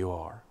knows where you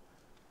are.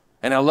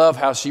 And I love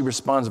how she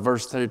responds,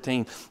 verse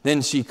 13.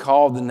 Then she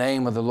called the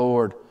name of the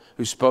Lord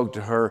who spoke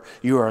to her.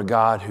 You are a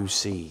God who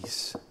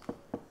sees.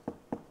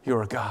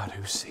 You're a God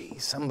who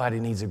sees. Somebody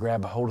needs to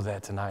grab a hold of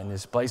that tonight in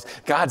this place.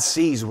 God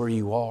sees where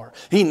you are.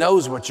 He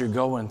knows what you're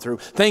going through.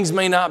 Things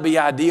may not be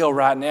ideal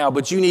right now,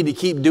 but you need to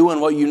keep doing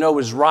what you know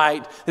is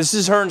right. This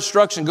is her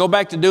instruction. Go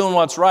back to doing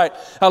what's right.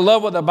 I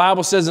love what the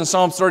Bible says in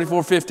Psalms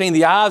 34:15.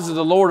 The eyes of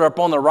the Lord are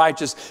upon the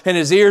righteous, and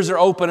His ears are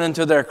open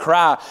unto their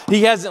cry.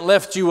 He hasn't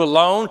left you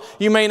alone.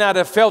 You may not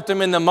have felt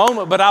Him in the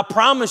moment, but I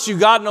promise you,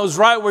 God knows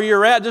right where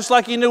you're at, just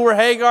like He knew where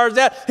Hagar's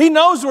at. He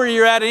knows where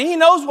you're at, and He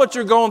knows what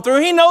you're going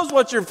through. He knows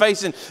what you're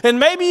facing.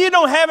 And maybe you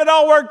don't have it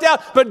all worked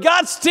out, but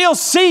God still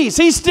sees.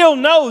 He still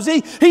knows.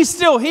 He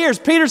still hears.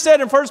 Peter said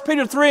in 1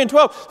 Peter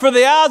 3:12, for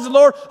the eyes of the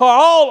Lord are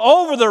all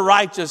over the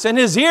righteous, and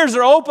His ears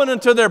are open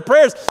unto their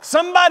prayers.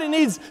 Somebody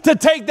needs to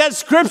take that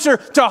scripture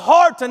to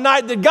heart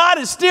tonight, that God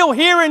is still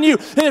hearing you.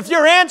 And if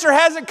your answer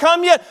hasn't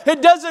come yet,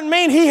 it doesn't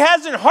mean He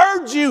hasn't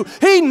heard you.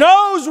 He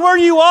knows where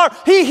you are.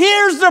 He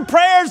hears the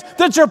prayers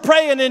that you're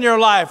praying in your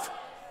life.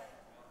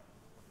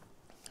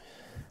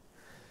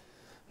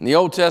 In the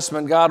Old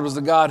Testament, God was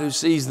the God who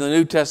sees. In the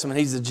New Testament,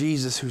 He's the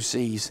Jesus who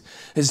sees.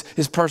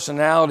 His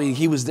personality,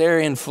 He was there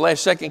in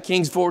flesh. 2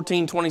 Kings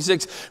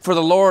 14:26, for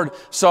the Lord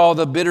saw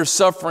the bitter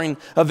suffering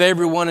of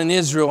everyone in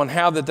Israel and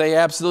how that they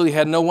absolutely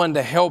had no one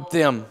to help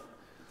them.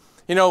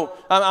 You know,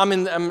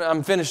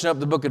 I'm finishing up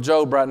the book of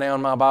Job right now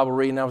in my Bible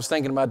reading. I was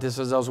thinking about this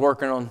as I was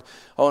working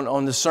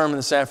on this sermon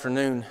this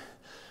afternoon.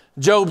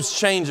 Job's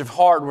change of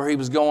heart where he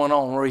was going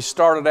on, where he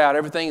started out,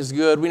 everything is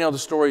good. We know the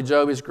story of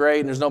Job is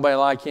great and there's nobody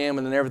like him,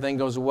 and then everything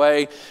goes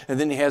away, and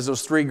then he has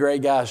those three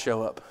great guys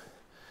show up.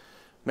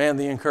 Man,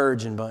 the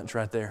encouraging bunch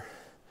right there.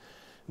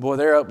 Boy,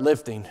 they're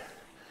uplifting.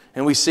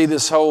 And we see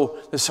this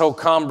whole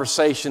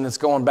conversation that's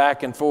going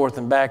back and forth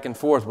and back and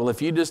forth. Well,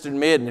 if you just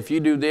admit and if you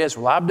do this,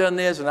 well, I've done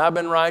this and I've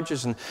been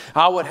righteous, and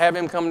I would have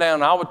him come down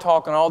and I would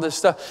talk and all this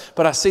stuff.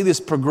 But I see this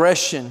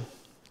progression.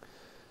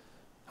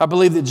 I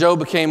believe that Job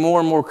became more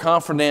and more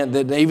confident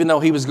that even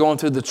though he was going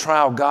through the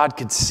trial, God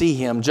could see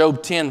him.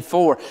 Job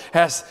 10:4,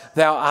 hast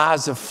thou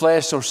eyes of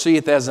flesh, or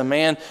seeth as a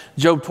man?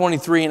 Job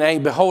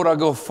 23:8, behold, I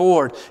go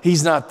forward,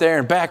 He's not there,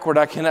 and backward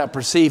I cannot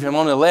perceive Him.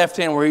 On the left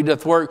hand where He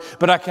doth work,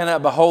 but I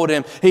cannot behold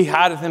Him. He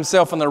hideth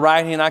Himself on the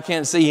right hand, I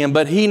can't see Him.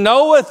 But He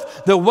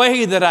knoweth the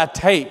way that I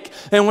take,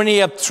 and when He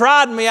hath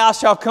tried me, I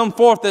shall come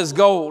forth as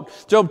gold.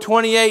 Job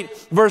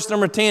 28, verse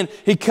number 10,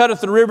 He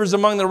cutteth the rivers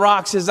among the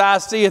rocks, His eye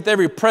seeth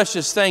every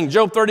precious thing.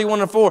 Job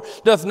 31:4,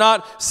 doth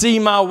not see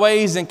my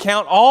ways and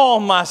count all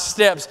my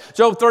steps.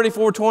 Job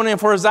 34:20, and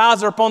for His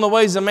eyes are upon the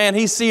ways of man,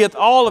 He seeth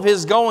all of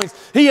his goings.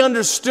 He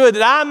understood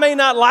that I may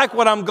not like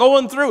what I'm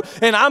going through,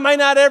 and I may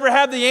not ever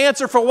have the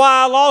answer for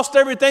why I lost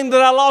everything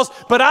that I lost,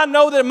 but I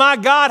know that my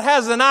God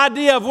has an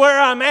idea of where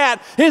I'm at.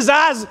 His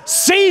eyes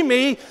see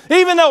me,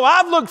 even though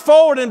I've looked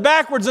forward and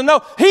backwards, and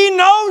know He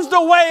knows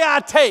the way I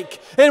take.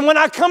 And when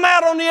I come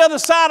out on the other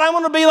side, I'm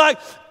going to be like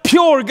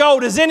pure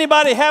gold. Is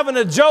anybody having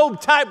a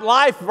Job-type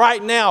life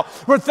right now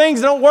where things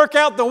don't work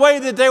out the way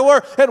that they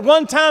were? At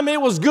one time, it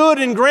was good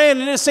and grand,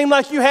 and it seemed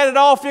like you had it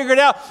all figured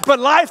out, but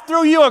life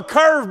threw you a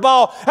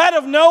curveball. Out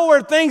of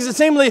nowhere, things that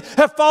seemingly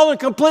have fallen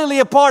completely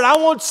apart. I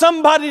want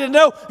somebody to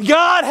know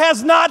God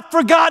has not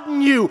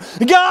forgotten you.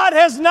 God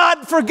has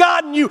not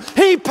forgotten you.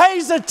 He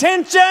pays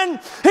attention.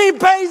 He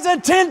pays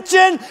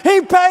attention.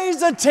 He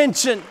pays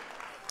attention.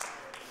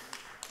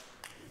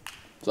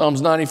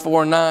 Psalms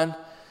 94:9.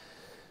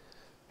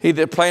 He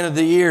that planted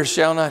the ear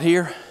shall not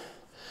hear.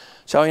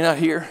 Shall he not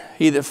hear?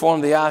 He that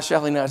formed the eye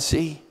shall he not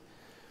see.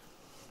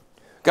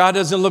 God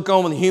doesn't look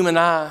on with human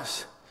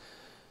eyes.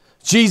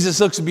 Jesus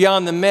looks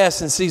beyond the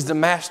mess and sees the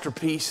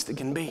masterpiece that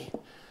can be.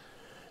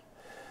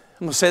 I'm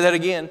going to say that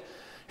again.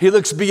 He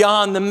looks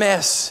beyond the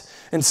mess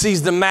and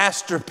sees the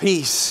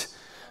masterpiece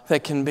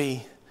that can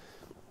be.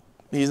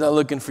 He's not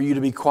looking for you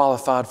to be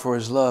qualified for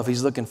His love.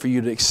 He's looking for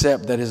you to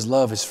accept that His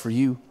love is for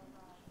you.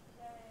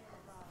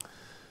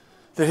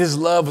 That His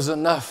love was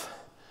enough.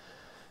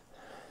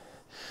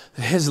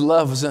 That His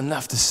love was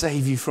enough to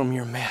save you from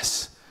your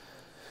mess.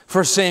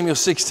 1 Samuel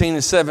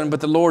 16:7, but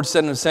the Lord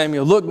said unto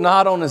Samuel, look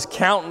not on his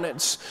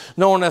countenance,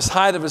 nor on his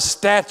height of his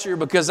stature,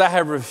 because I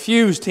have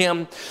refused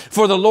him.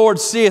 For the Lord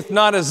seeth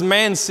not as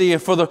man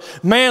seeth, for the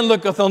man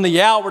looketh on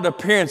the outward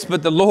appearance,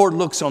 but the Lord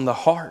looks on the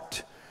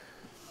heart.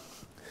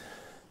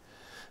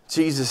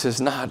 Jesus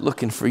is not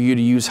looking for you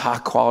to use high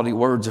quality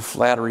words of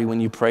flattery when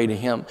you pray to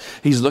Him.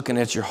 He's looking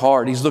at your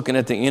heart. He's looking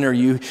at the inner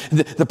you,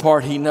 the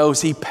part He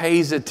knows. He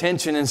pays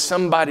attention, and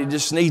somebody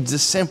just needs to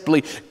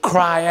simply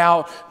cry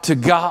out to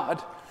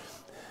God.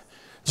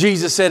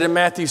 Jesus said in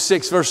Matthew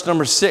 6, verse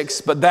number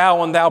 6, but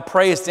thou, when thou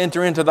prayest,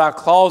 enter into thy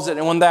closet,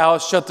 and when thou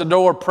hast shut the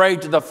door, pray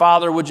to the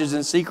Father which is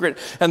in secret,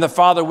 and the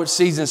Father which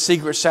sees in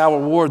secret shall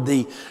reward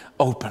thee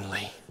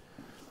openly.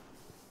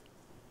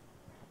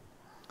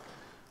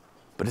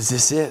 But is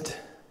this it?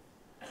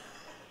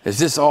 Is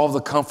this all the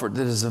comfort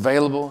that is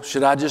available?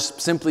 Should I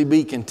just simply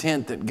be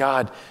content that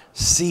God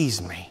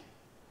sees me?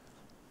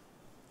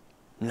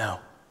 No,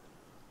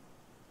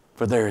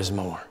 for there is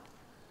more.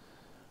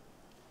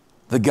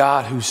 The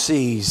God who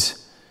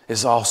sees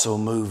is also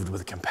moved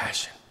with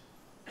compassion.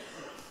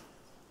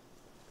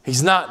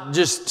 He's not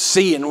just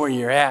seeing where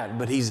you're at,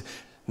 but He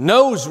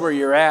knows where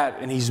you're at,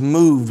 and He's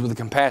moved with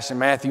compassion.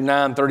 Matthew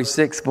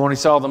 9:36, when He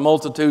saw the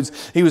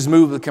multitudes, He was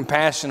moved with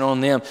compassion on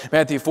them.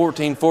 Matthew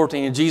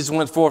 14:14, and Jesus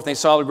went forth and He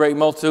saw the great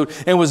multitude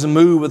and was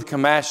moved with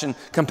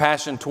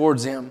compassion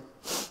towards them.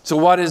 So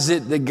what is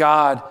it that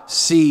God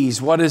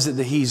sees? What is it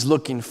that He's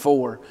looking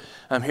for?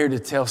 I'm here to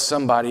tell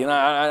somebody, and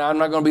I'm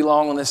not going to be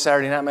long on this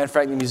Saturday night. Matter of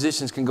fact, the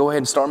musicians can go ahead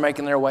and start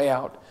making their way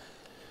out,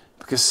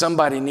 because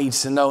somebody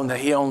needs to know that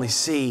He only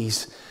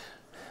sees,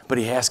 but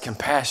He has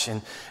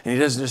compassion. And He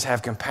doesn't just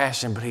have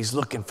compassion, but He's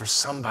looking for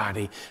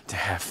somebody to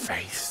have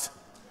faith.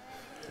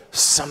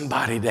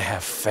 Somebody to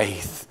have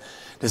faith.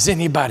 Does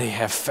anybody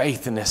have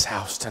faith in this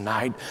house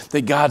tonight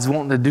that God's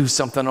wanting to do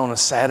something on a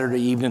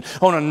Saturday evening,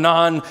 on a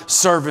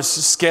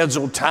non-service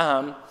scheduled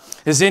time?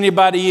 Is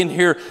anybody in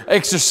here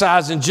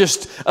exercising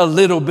just a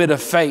little bit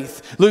of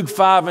faith? Luke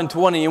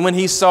 5:20, and when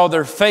He saw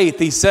their faith,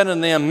 He said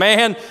unto them,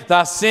 man,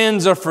 thy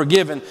sins are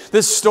forgiven.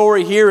 This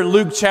story here in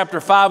Luke chapter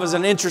 5 is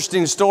an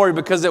interesting story,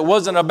 because it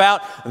wasn't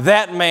about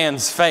that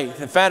man's faith.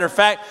 In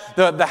fact,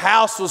 the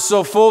house was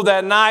so full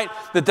that night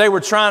that they were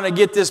trying to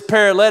get this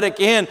paralytic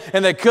in,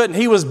 and they couldn't.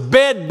 He was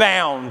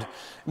bedbound.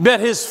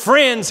 But his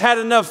friends had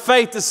enough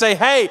faith to say,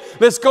 hey,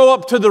 let's go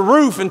up to the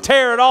roof and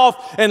tear it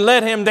off and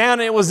let him down.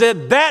 And it was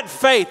that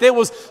faith, it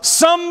was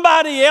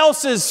somebody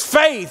else's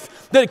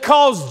faith that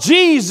caused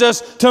Jesus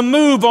to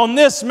move on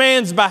this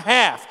man's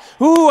behalf.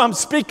 Ooh, I'm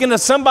speaking to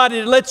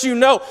somebody to let you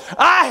know,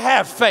 I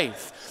have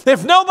faith.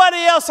 If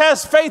nobody else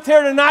has faith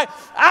here tonight,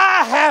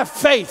 I have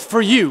faith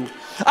for you.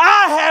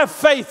 I have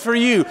faith for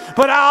you,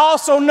 but I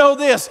also know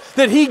this,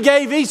 that He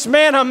gave each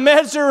man a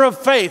measure of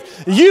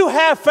faith. You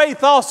have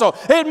faith also.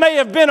 It may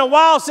have been a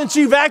while since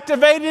you've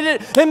activated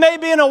it. It may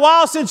be in a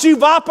while since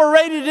you've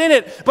operated in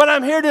it, but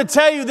I'm here to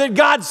tell you that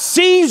God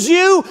sees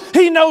you.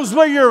 He knows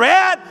where you're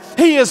at.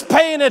 He is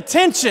paying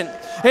attention.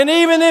 And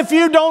even if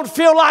you don't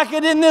feel like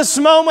it in this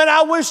moment,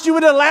 I wish you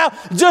would allow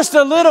just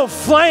a little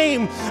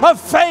flame of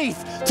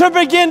faith to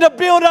begin to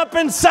build up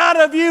inside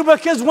of you,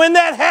 because when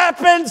that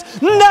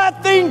happens,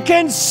 nothing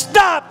can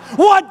stop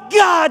what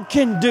God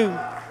can do.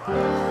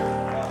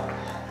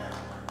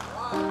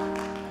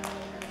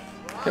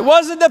 It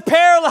wasn't the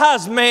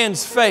paralyzed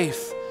man's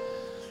faith,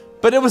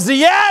 but it was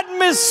the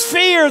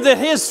atmosphere that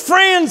his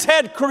friends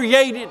had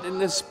created in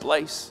this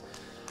place.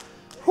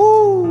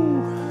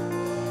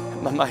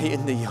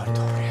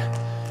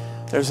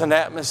 There's an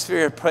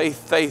atmosphere of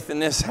faith in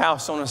this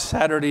house on a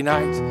Saturday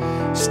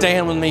night.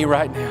 Stand with me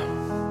right now.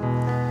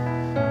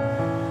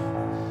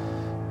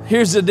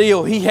 Here's the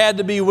deal. He had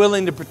to be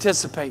willing to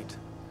participate.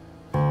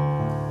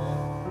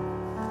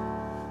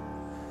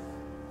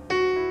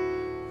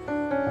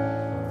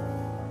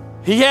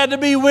 He had to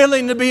be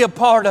willing to be a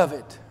part of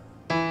it.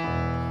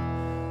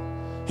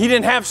 He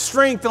didn't have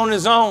strength on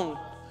his own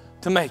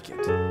to make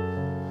it.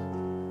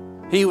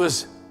 He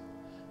was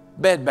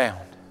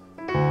bedbound.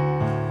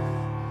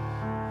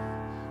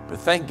 But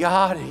thank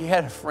God he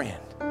had a friend.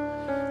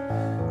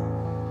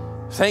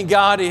 Thank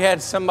God he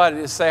had somebody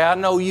to say, I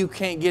know you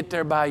can't get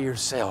there by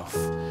yourself,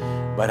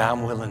 but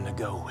I'm willing to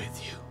go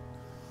with you.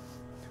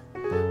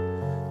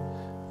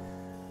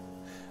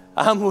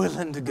 I'm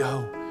willing to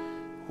go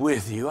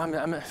with you.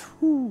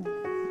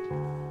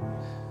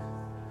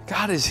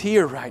 God is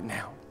here right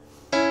now.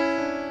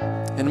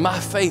 And my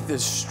faith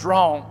is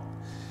strong.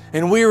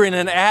 And we're in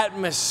an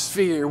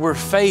atmosphere where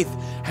faith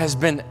has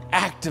been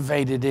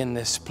activated in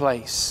this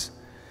place.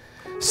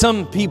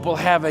 Some people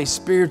have a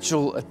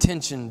spiritual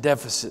attention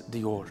deficit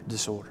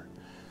disorder.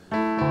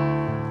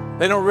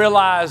 They don't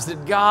realize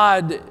that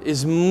God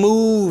is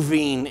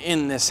moving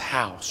in this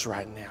house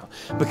right now.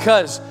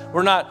 Because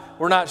we're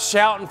not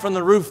shouting from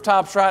the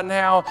rooftops right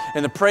now,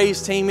 and the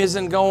praise team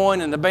isn't going,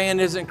 and the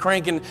band isn't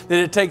cranking, that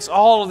it takes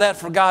all of that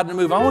for God to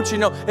move. I want you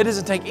to know it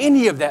doesn't take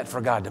any of that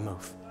for God to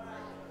move.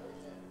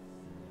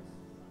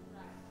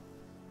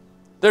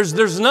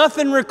 There's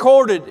nothing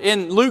recorded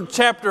in Luke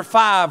chapter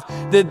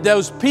 5 that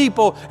those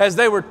people, as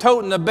they were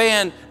toting the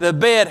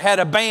bed, had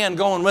a band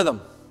going with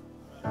them.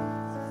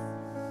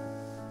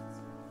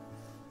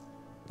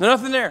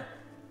 Nothing there.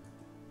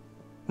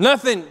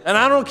 Nothing. And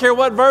I don't care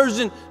what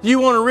version you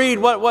want to read,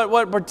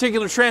 what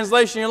particular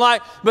translation you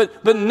like,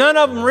 but none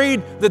of them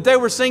read that they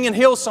were singing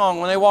Hillsong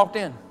when they walked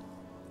in.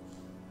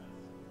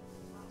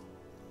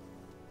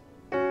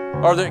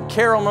 Or that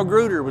Carol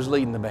Magruder was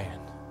leading the band.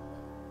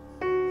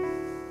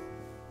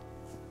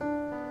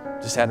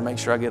 Just had to make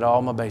sure I get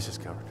all my bases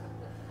covered.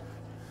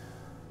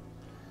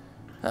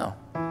 No.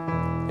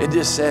 It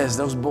just says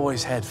those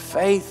boys had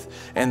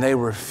faith and they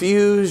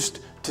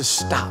refused to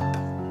stop.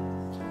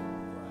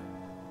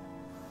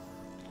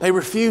 They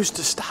refused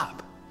to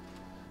stop.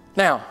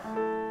 Now,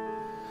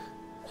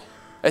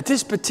 at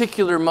this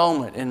particular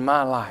moment in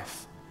my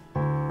life,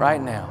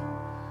 right now,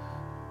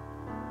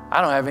 I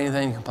don't have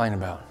anything to complain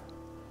about.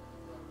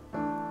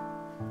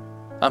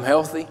 I'm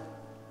healthy.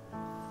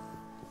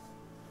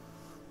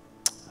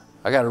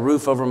 I got a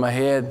roof over my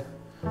head.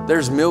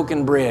 There's milk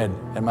and bread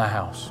at my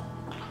house.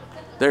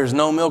 There's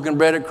no milk and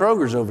bread at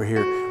Kroger's over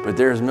here, but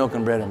there's milk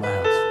and bread at my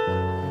house.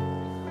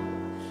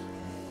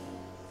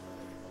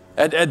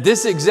 At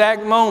this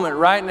exact moment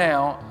right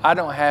now, I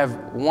don't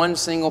have one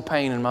single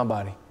pain in my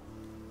body.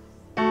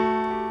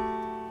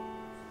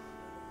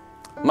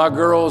 My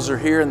girls are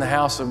here in the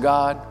house of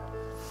God.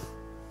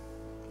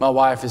 My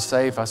wife is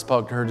safe. I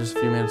spoke to her just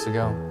a few minutes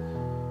ago.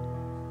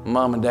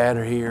 Mom and Dad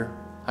are here.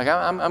 Like,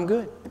 I'm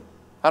good.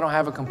 I don't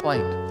have a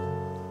complaint.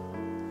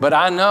 But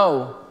I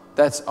know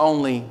that's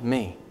only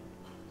me.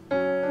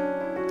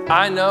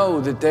 I know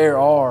that there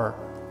are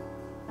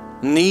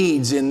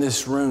needs in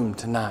this room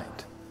tonight.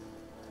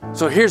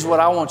 So here's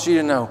what I want you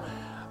to know.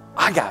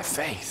 I got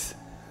faith.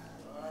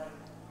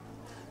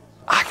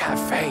 I got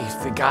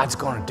faith that God's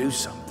going to do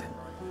something.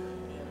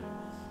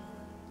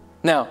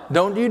 Now,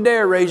 don't you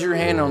dare raise your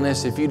hand on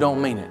this if you don't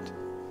mean it.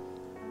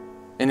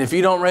 And if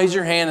you don't raise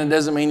your hand, it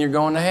doesn't mean you're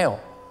going to hell.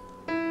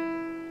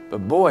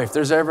 But boy, if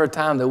there's ever a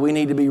time that we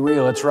need to be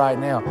real, it's right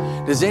now.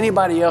 Does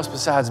anybody else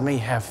besides me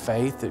have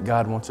faith that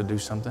God wants to do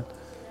something?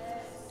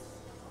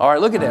 All right,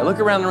 look at that. Look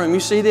around the room.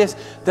 You see this?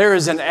 There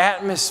is an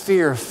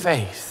atmosphere of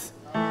faith.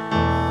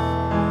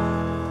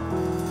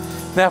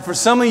 Now, for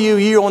some of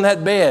you on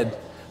that bed,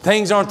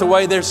 things aren't the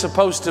way they're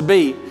supposed to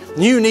be.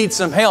 You need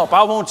some help.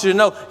 I want you to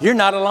know you're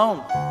not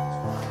alone.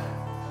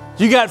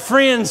 You got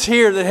friends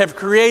here that have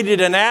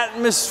created an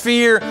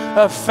atmosphere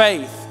of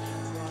faith.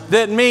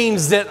 That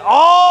means that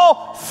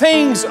all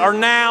things are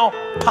now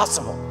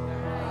possible.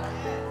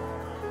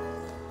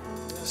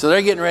 So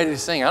they're getting ready to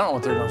sing. I don't know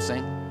what they're going to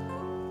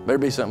sing. Better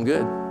be something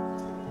good.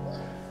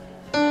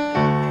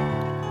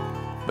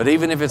 But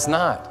even if it's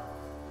not,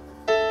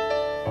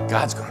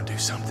 God's going to do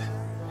something.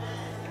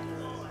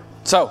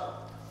 So,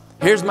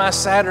 here's my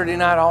Saturday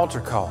night altar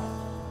call.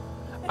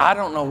 I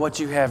don't know what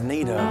you have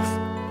need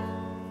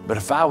of, but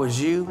if I was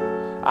you,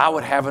 I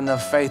would have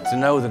enough faith to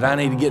know that I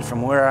need to get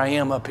from where I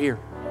am up here.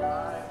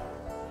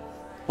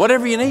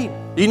 Whatever you need.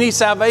 You need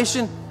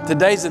salvation?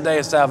 Today's the day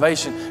of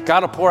salvation.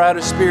 God will pour out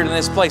His Spirit in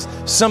this place.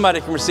 Somebody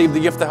can receive the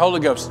gift of the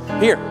Holy Ghost.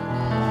 Here.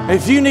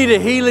 If you need a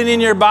healing in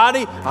your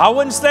body, I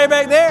wouldn't stay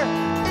back there.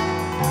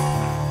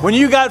 When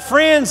you got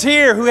friends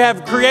here who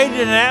have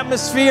created an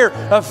atmosphere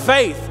of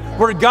faith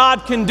where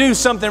God can do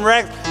something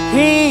miraculous,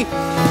 He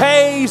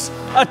pays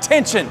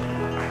attention.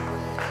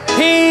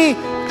 He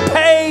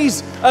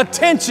pays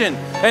attention.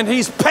 And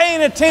He's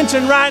paying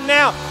attention right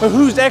now to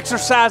who's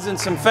exercising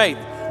some faith.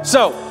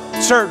 So,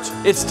 church,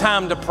 it's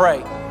time to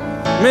pray.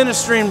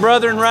 Ministering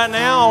brethren right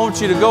now, I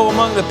want you to go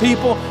among the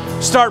people,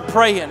 start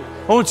praying.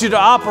 I want you to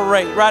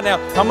operate right now.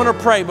 I'm going to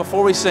pray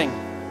before we sing.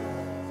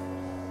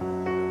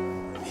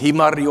 In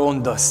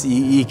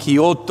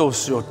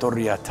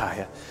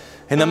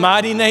the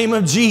mighty name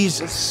of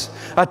Jesus,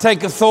 I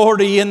take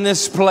authority in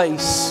this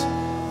place.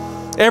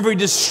 Every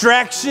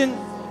distraction,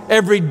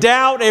 every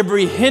doubt,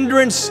 every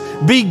hindrance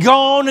be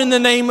gone in the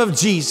name of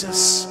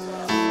Jesus.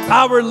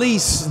 I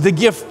release the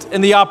gift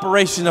and the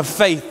operation of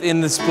faith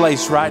in this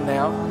place right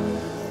now.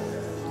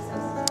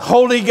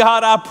 Holy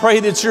God, I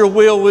pray that your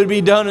will would be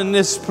done in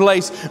this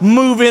place.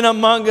 Move in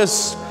among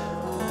us.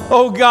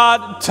 Oh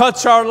God,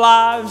 touch our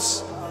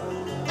lives.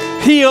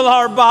 Heal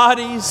our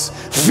bodies.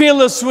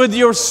 Fill us with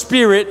your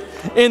Spirit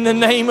in the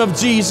name of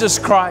Jesus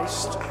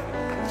Christ.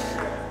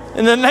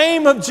 In the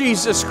name of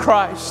Jesus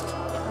Christ.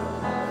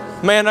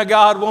 Man of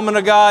God, woman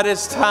of God,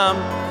 it's time.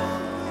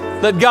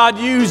 Let God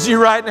use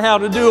you right now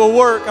to do a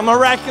work, a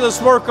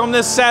miraculous work on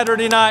this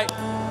Saturday night.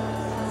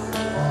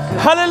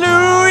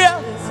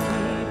 Hallelujah.